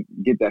about it and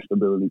get that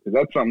stability because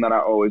that's something that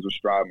I always was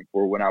striving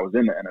for when I was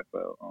in the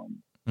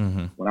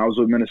NFL. When I was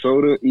with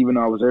Minnesota, even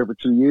though I was there for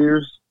 2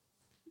 years,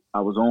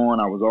 I was on,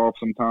 I was off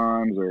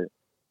sometimes, or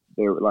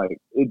they were like,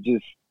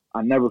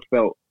 I never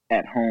felt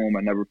at home.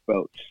 I never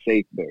felt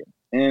safe there.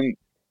 And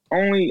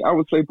only, I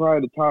would say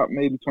probably the top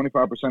maybe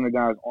 25% of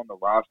guys on the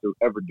roster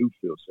ever do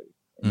feel safe.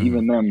 And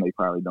even them, they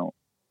probably don't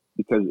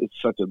because it's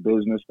such a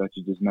business that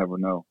you just never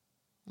know.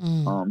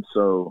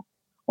 So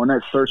on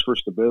that search for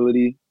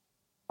stability,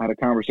 I had a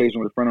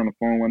conversation with a friend on the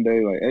phone one day,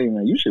 like, hey,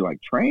 man, you should,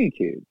 like, train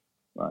kids.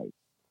 Like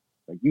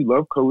you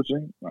love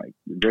coaching. Like,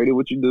 you're great at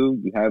what you do.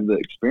 You have the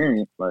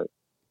experience. Like,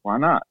 why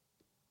not?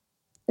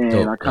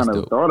 And I kind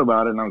of thought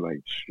about it, and I was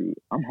like, shoot,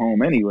 I'm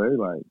home anyway.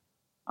 Like,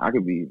 I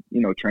could be,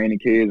 training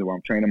kids while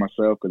I'm training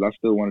myself because I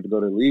still wanted to go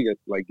to the league,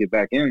 like, get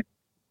back in.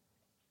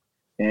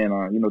 And,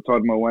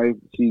 talked to my wife.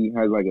 She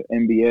has, like,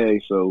 an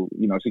MBA, so,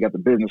 she got the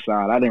business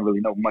side. I didn't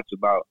really know much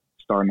about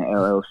starting an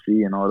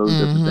LLC and all those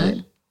different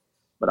things.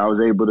 But I was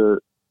able to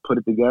put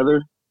it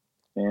together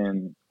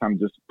and kind of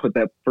just put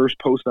that first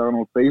post out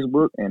on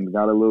Facebook and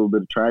got a little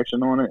bit of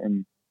traction on it.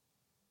 And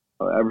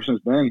ever since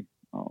then,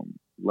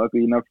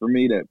 lucky enough for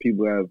me that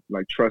people have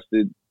like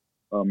trusted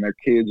their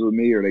kids with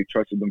me, or they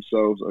trusted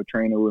themselves a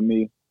trainer with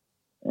me.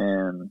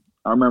 And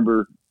I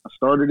remember I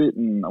started it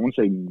in, I want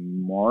to say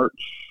March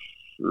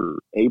or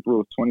April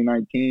of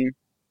 2019.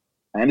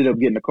 I ended up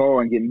getting a call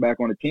and getting back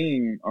on the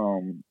team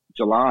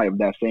July of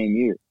that same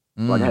year.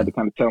 Like I had to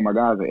kind of tell my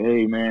guys, like,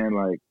 hey man,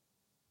 like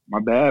my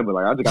bad, but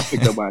like I just got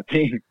picked up by a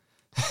team.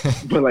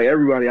 But like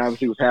everybody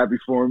obviously was happy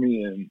for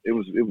me, and it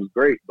was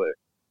great. But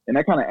and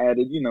that kind of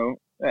added, to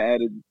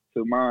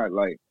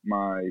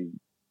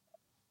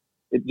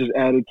it just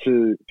added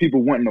to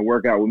people wanting to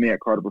work out with me at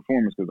Carter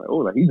Performance, because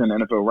like, he's in the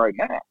NFL right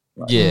now.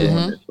 Like,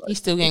 Like, he's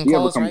still getting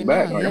calls right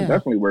back, now. Like, I'm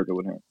definitely working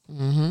with him.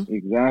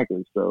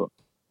 Exactly. So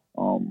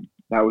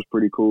that was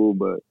pretty cool.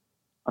 But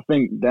I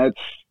think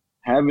that's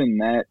having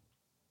that.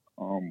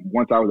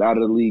 Once I was out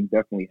of the league,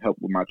 definitely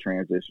helped with my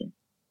transition.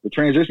 The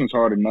transition's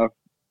hard enough,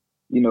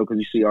 because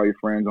you see all your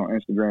friends on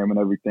Instagram and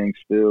everything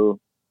still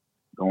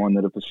going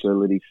to the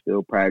facility,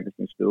 still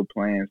practicing, still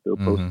playing, still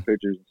posting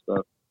pictures and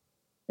stuff.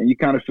 And you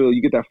kind of feel,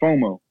 you get that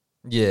FOMO.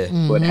 Yeah.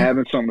 But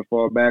having something to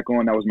fall back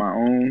on that was my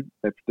own,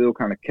 that still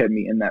kind of kept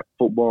me in that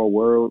football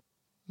world,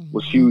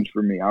 was huge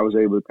for me. I was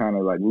able to kind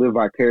of like live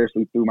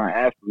vicariously through my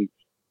athletes,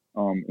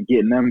 and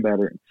getting them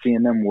better and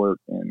seeing them work.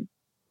 And,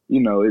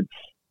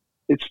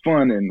 it's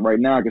fun. And right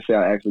now I can say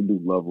I actually do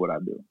love what I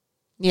do.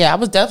 Yeah,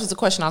 that was the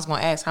question I was going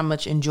to ask. How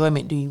much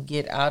enjoyment do you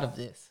get out of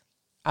this?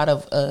 Out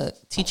of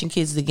teaching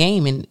kids the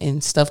game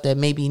and stuff that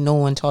maybe no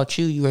one taught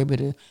you? You were able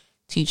to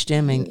teach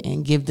them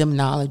and give them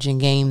knowledge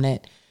and game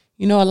that,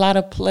 a lot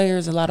of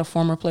players, a lot of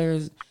former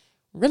players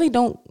really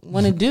don't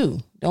want to do.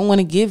 Don't want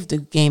to give the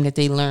game that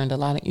they learned a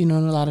lot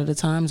of the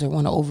times, or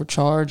want to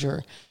overcharge,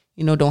 or,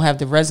 don't have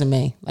the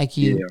resume like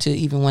you to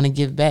even want to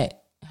give back.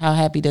 How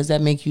happy does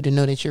that make you to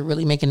know that you're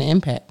really making an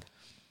impact?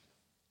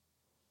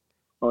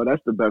 Oh,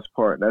 that's the best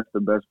part. That's the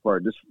best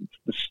part. Just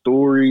the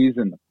stories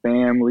and the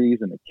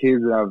families and the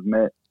kids that I've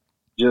met.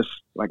 Just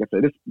like I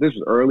said, this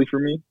is early for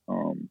me.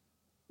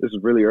 This is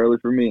really early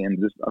for me, and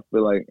just I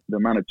feel like the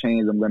amount of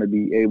change I'm going to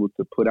be able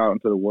to put out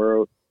into the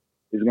world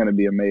is going to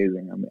be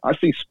amazing. I mean, I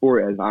see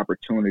sport as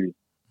opportunity.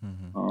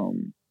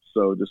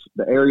 So just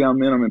the area I'm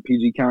in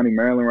PG County,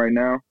 Maryland right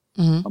now.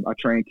 I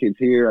train kids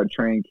here. I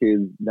train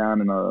kids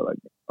down in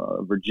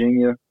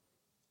Virginia.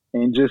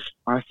 And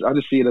I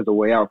just see it as a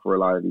way out for a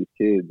lot of these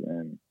kids.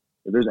 And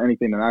if there's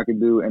anything that I can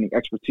do, any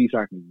expertise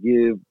I can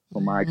give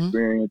from my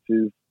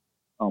experiences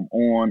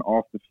on,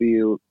 off the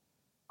field,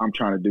 I'm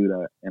trying to do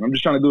that. And I'm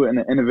just trying to do it in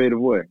an innovative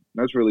way.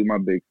 That's really my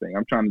big thing.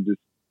 I'm trying to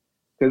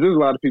because there's a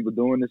lot of people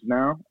doing this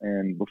now.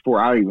 And before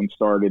I even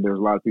started, there's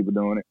a lot of people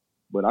doing it.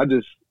 But I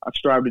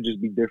strive to just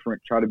be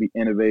different, try to be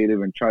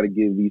innovative, and try to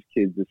give these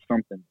kids just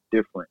something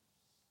different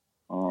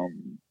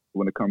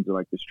when it comes to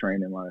like this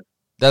training life.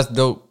 That's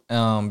dope,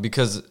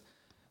 because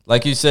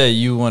like you said,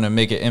 you want to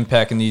make an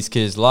impact in these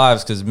kids'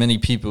 lives, because many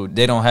people,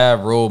 they don't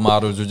have role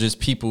models or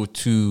just people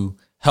to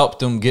help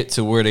them get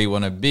to where they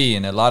want to be.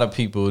 And a lot of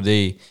people,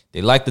 they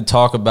like to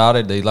talk about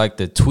it, they like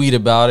to tweet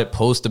about it,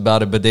 post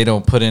about it, but they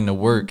don't put in the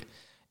work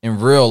in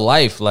real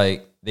life.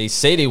 Like, they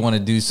say they want to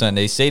do something,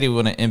 they say they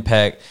want to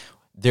impact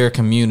their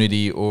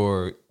community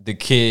or the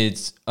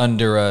kids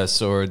under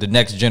us or the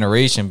next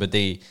generation, but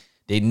they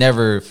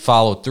never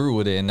follow through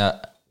with it. And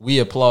we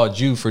applaud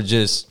you for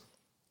just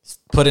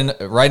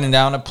writing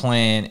down a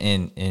plan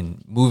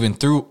and moving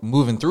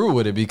through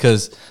with it,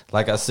 because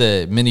like I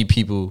said, many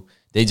people,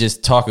 they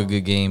just talk a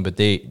good game, but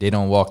they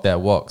don't walk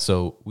that walk.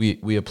 So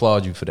we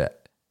applaud you for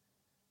that.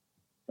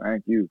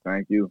 Thank you.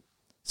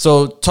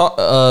 So talk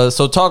a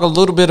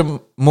little bit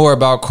more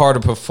about Carter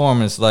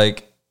Performance.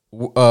 Like,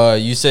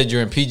 you said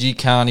you're in PG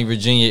County,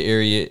 Virginia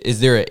area.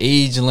 Is there an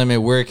age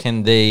limit? Where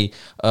can they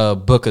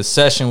book a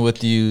session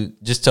with you?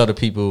 Just tell the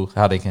people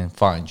how they can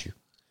find you.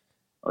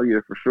 Oh yeah,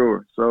 for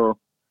sure. So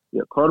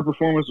yeah, Carter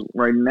Performance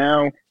right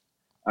now,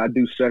 I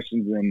do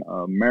sessions in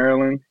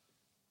Maryland,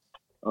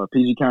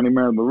 PG County,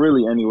 Maryland, but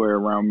really anywhere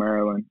around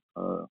Maryland,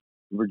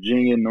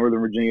 Virginia, Northern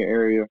Virginia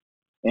area,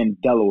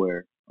 and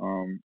Delaware.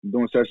 I'm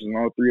doing sessions in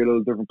all three of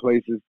those different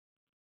places.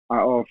 I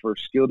offer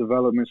skill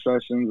development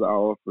sessions. I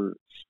offer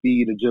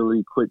speed,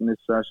 agility, quickness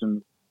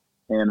sessions.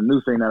 And a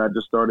new thing that I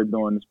just started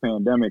doing this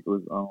pandemic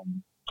was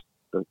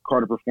the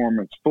Carter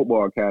Performance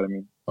Football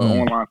Academy,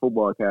 online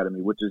football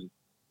academy, which is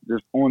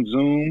just on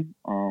Zoom.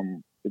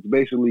 It's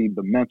basically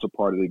the mental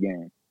part of the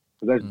game,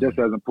 because that's just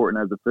as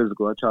important as the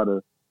physical. I try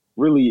to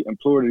really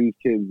implore to these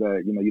kids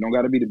that, you don't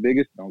got to be the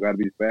biggest, don't got to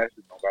be the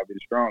fastest, don't got to be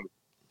the strongest,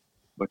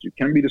 but you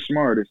can be the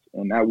smartest,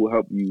 and that will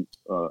help you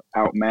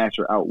outmatch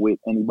or outwit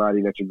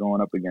anybody that you're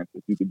going up against.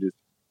 If you could just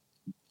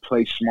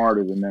play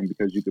smarter than them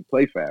because you could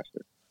play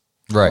faster.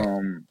 Right.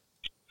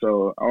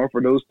 So I offer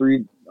those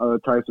three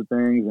types of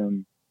things,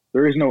 and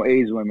there is no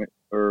age limit,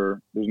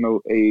 or there's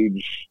no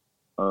age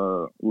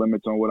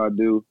limits on what I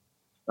do.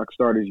 I can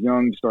start as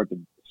young, start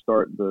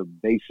the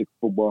basic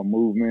football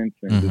movements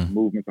and just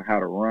movements of how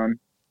to run,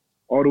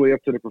 all the way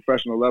up to the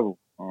professional level.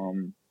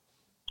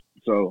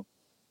 So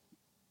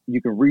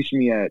you can reach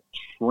me at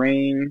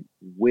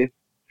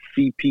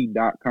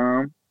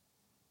trainwithcp.com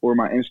or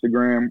my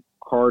Instagram,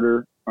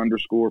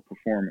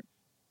 Carter_performance.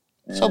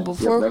 And, So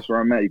before that's where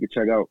I'm at. You can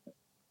check out.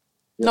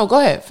 No, go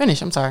ahead.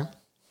 Finish. I'm sorry.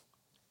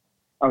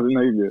 I was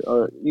know you're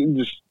good. You can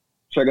just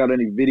check out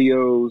any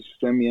videos,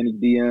 send me any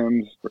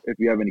DMs if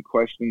you have any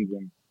questions,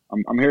 and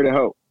I'm here to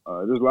help.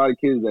 There's a lot of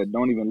kids that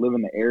don't even live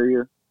in the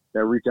area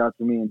that reach out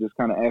to me and just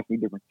kind of ask me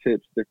different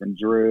tips, different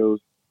drills,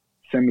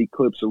 send me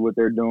clips of what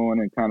they're doing,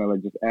 and kind of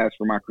like just ask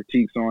for my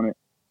critiques on it.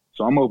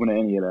 So I'm open to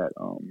any of that.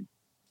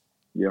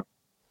 Yeah.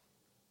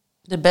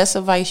 The best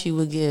advice you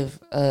would give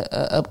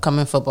a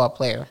upcoming football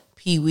player,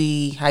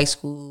 pee-wee, high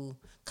school,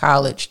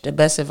 college, the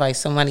best advice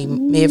somebody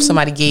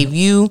gave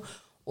you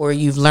or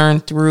you've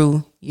learned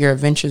through your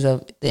adventures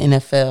of the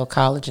NFL,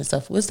 college and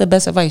stuff, what's the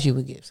best advice you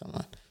would give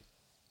someone?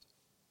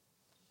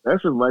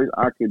 Best advice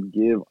I could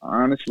give,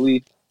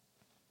 honestly,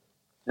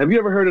 have you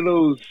ever heard of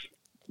those,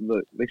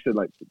 they said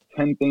like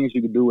 10 things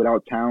you could do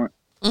without talent?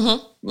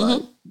 Mm-hmm.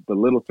 Like the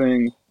little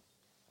things.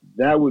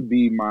 That would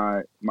be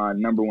my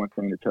number one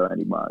thing to tell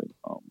anybody.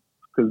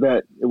 Because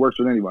it works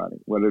with anybody,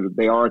 whether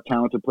they are a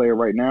talented player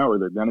right now or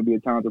they're going to be a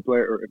talented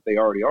player, or if they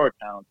already are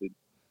talented.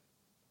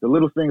 The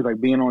little things like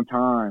being on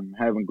time,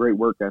 having great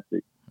work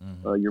ethic,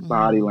 your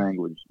body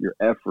language, your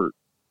effort,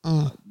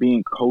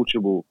 being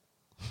coachable,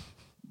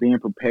 being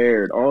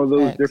prepared, all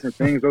those different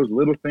things, those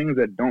little things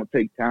that don't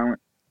take talent,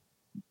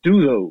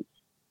 do those.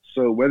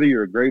 So whether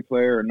you're a great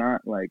player or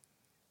not, like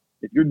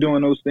if you're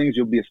doing those things,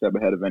 you'll be a step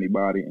ahead of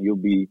anybody, and you'll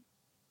be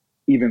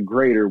even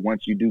greater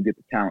once you do get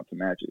the talent to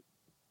match it.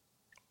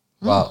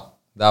 Wow,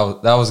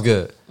 that was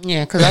good.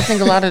 Yeah, because I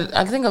think a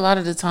lot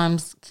of the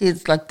times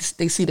kids like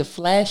they see the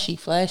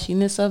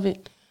flashiness of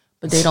it,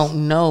 but they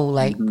don't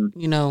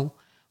know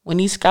when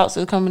these scouts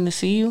are coming to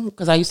see you.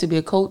 Because I used to be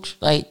a coach.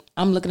 Like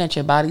I'm looking at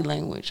your body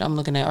language. I'm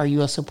looking at, are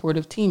you a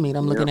supportive teammate?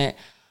 I'm looking at,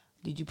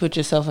 did you put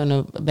yourself in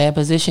a bad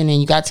position and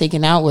you got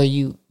taken out?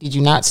 Did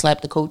you not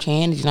slap the coach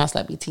hand? Did you not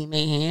slap your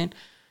teammate hand?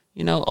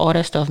 All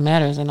that stuff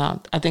matters, and I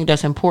think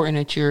that's important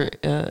that you're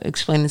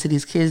explaining to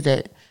these kids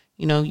that.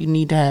 You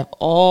need to have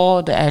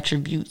all the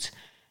attributes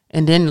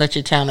and then let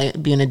your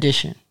talent be an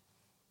addition.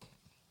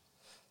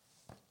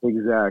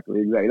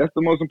 Exactly. That's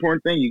the most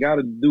important thing. You got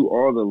to do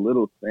all the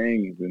little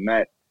things, and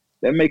that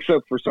makes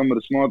up for some of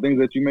the small things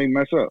that you may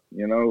mess up.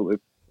 If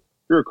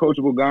you're a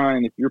coachable guy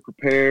and if you're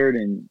prepared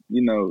and,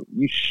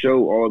 you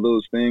show all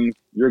those things,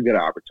 you're a good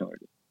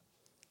opportunity.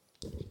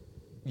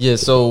 Yeah,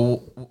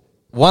 so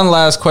one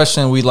last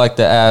question we'd like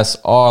to ask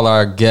all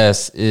our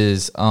guests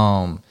is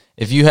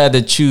if you had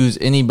to choose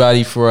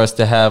anybody for us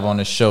to have on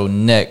the show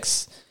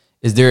next,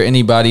 is there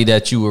anybody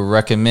that you would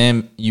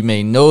recommend? You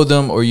may know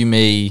them or you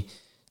may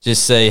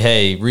just say,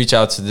 hey, reach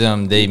out to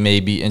them. They may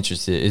be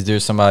interested. Is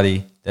there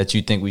somebody that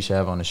you think we should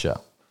have on the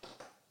show?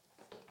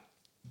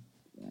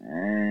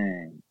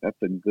 Man, that's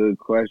a good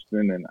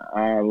question. And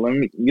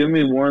give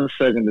me 1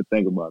 second to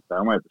think about that.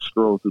 I might have to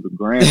scroll through the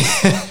gram.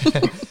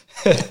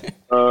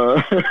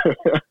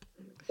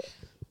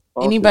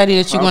 Anybody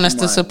that you want us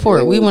to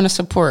support, we want to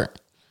support.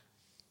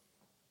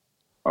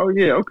 Oh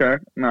yeah, okay.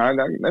 No, I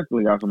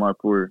definitely got somebody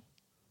for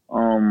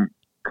you.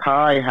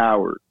 Kai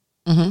Howard.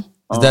 Mm-hmm.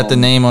 Is that the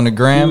name on the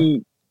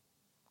gram?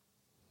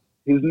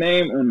 His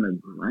name on the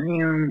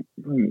gram.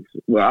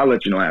 Well, I'll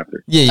let you know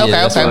after. Yeah.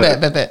 Okay.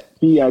 Bet.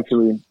 He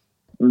actually,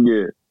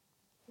 this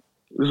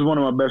is one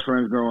of my best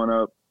friends growing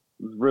up.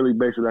 He was really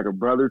basically like a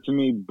brother to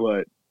me,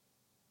 but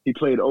he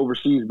played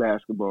overseas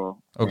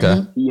basketball.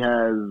 Okay. He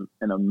has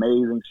an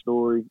amazing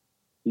story.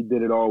 He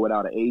did it all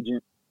without an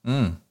agent.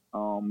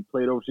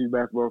 Played overseas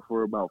basketball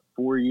for about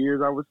 4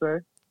 years, I would say,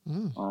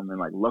 in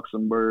like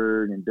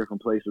Luxembourg and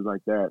different places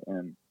like that.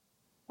 And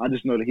I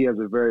just know that he has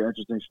a very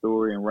interesting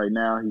story. And right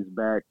now he's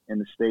back in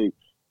the States,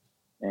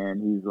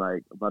 and he's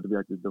like about to be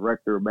like the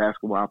director of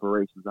basketball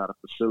operations at a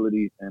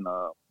facility in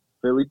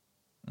Philly.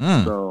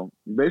 So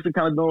basically,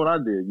 kind of doing what I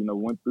did.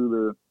 Went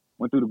through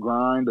the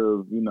grind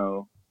of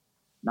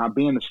not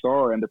being a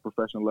star at the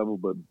professional level,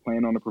 but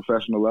playing on the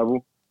professional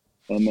level,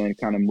 and then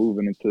kind of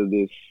moving into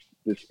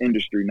this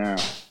industry now.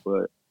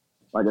 But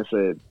like I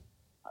said,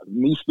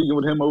 me speaking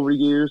with him over the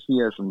years, he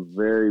has some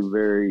very,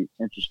 very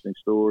interesting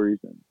stories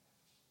and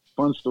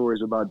fun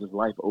stories about just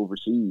life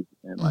overseas,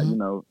 and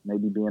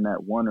maybe being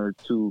that one or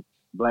two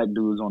black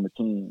dudes on the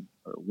team,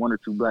 or one or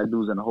two black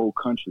dudes in the whole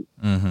country.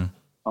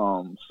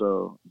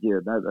 So yeah,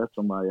 that's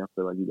somebody I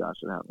feel like you guys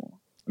should have on,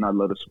 and I'd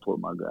love to support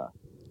my guy.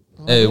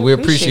 Hey, we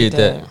appreciate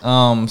that.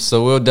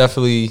 So we'll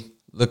definitely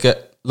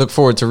look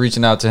forward to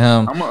reaching out to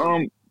him.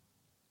 I'll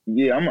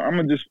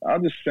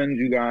just send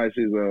you guys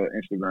his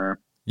Instagram.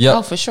 Yep.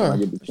 Oh, for sure.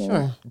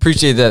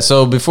 Appreciate that.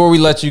 So before we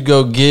let you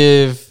go,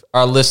 give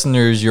our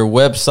listeners your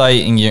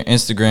website and your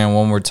Instagram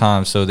one more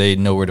time so they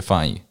know where to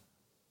find you.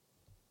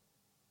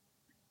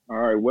 All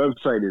right.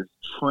 Website is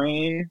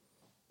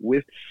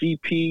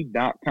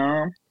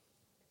trainwithcp.com,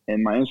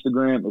 and my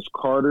Instagram is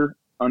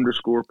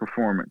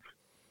Carter_performance.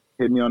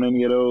 Hit me on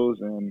any of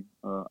those, and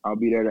I'll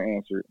be there to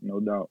answer it, no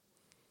doubt.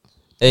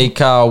 Hey,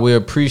 Kyle, we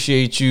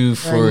appreciate you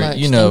for,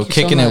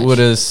 kicking it with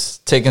us,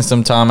 taking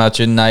some time out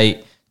your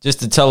night just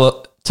to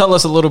tell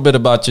us a little bit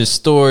about your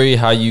story,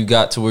 how you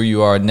got to where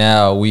you are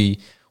now. We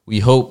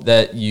hope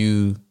that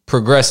you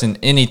progress in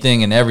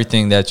anything and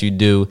everything that you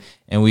do.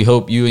 And we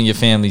hope you and your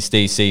family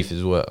stay safe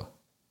as well.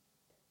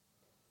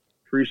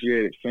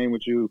 Appreciate it. Same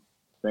with you.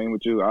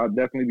 I'll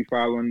definitely be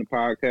following the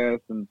podcast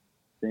and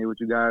seeing what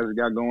you guys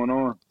got going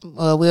on.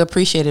 Well, we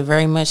appreciate it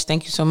very much.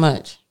 Thank you so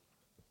much.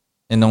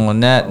 And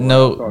on that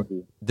note,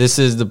 this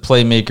is the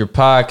Playmaker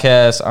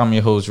Podcast. I'm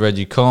your host,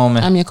 Reggie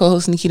Coleman. I'm your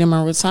co-host, Nikita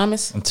Monroe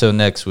Thomas. Until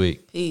next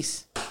week.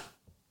 Peace.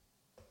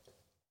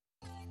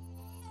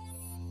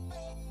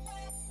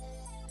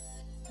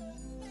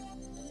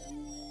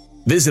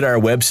 Visit our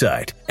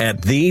website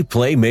at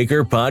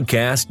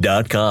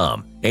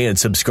theplaymakerpodcast.com and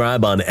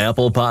subscribe on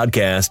Apple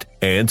Podcast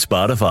and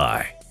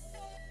Spotify.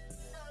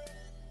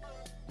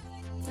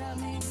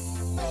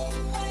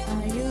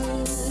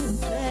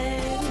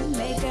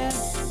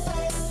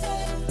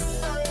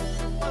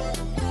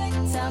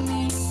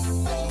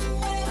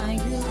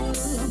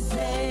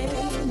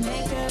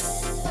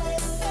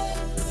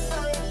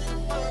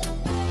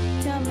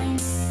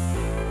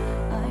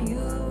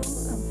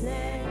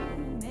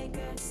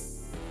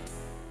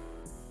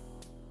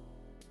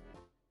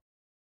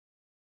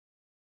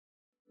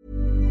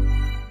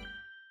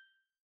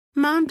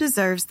 Mom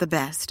deserves the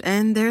best,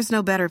 and there's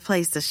no better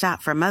place to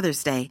shop for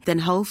Mother's Day than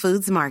Whole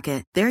Foods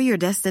Market. They're your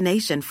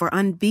destination for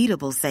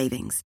unbeatable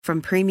savings,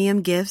 from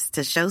premium gifts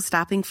to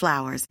show-stopping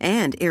flowers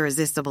and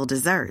irresistible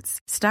desserts.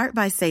 Start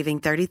by saving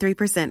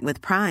 33%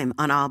 with Prime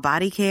on all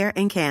body care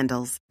and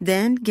candles.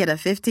 Then get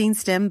a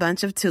 15-stem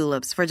bunch of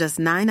tulips for just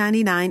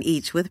 $9.99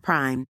 each with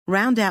Prime.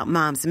 Round out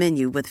Mom's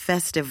menu with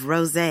festive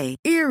rosé,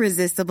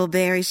 irresistible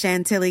berry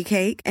chantilly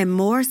cake, and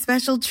more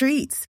special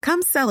treats.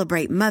 Come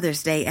celebrate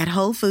Mother's Day at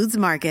Whole Foods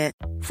Market.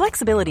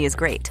 Flexibility is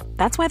great.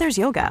 That's why there's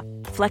yoga.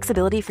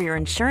 Flexibility for your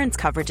insurance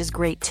coverage is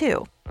great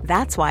too.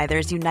 That's why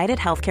there's United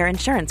Healthcare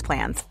Insurance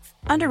Plans.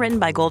 Underwritten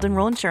by Golden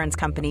Rule Insurance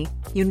Company,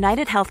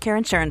 United Healthcare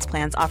Insurance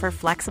Plans offer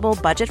flexible,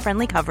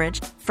 budget-friendly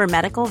coverage for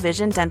medical,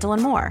 vision, dental,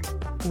 and more.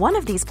 One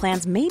of these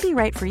plans may be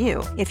right for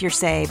you if you're,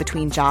 say,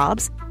 between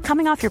jobs,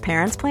 coming off your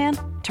parents' plan,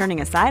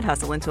 turning a side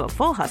hustle into a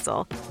full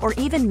hustle, or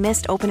even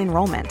missed open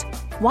enrollment.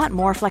 Want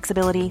more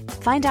flexibility?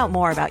 Find out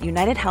more about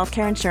United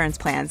Healthcare Insurance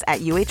Plans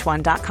at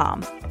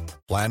uh1.com.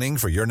 Planning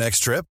for your next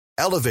trip?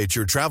 Elevate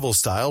your travel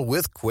style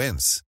with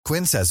Quince.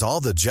 Quince has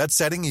all the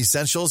jet-setting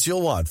essentials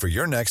you'll want for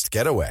your next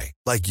getaway,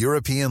 like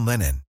European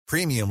linen,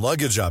 premium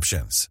luggage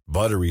options,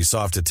 buttery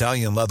soft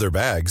Italian leather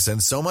bags,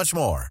 and so much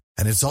more.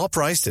 And it's all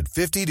priced at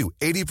 50 to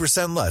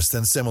 80% less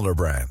than similar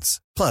brands.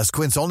 Plus,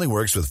 Quince only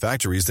works with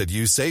factories that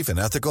use safe and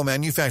ethical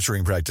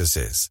manufacturing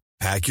practices.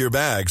 Pack your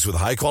bags with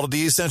high-quality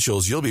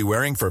essentials you'll be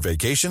wearing for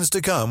vacations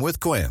to come with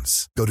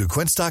Quince. Go to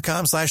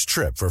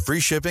quince.com/trip for free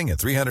shipping and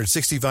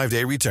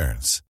 365-day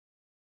returns.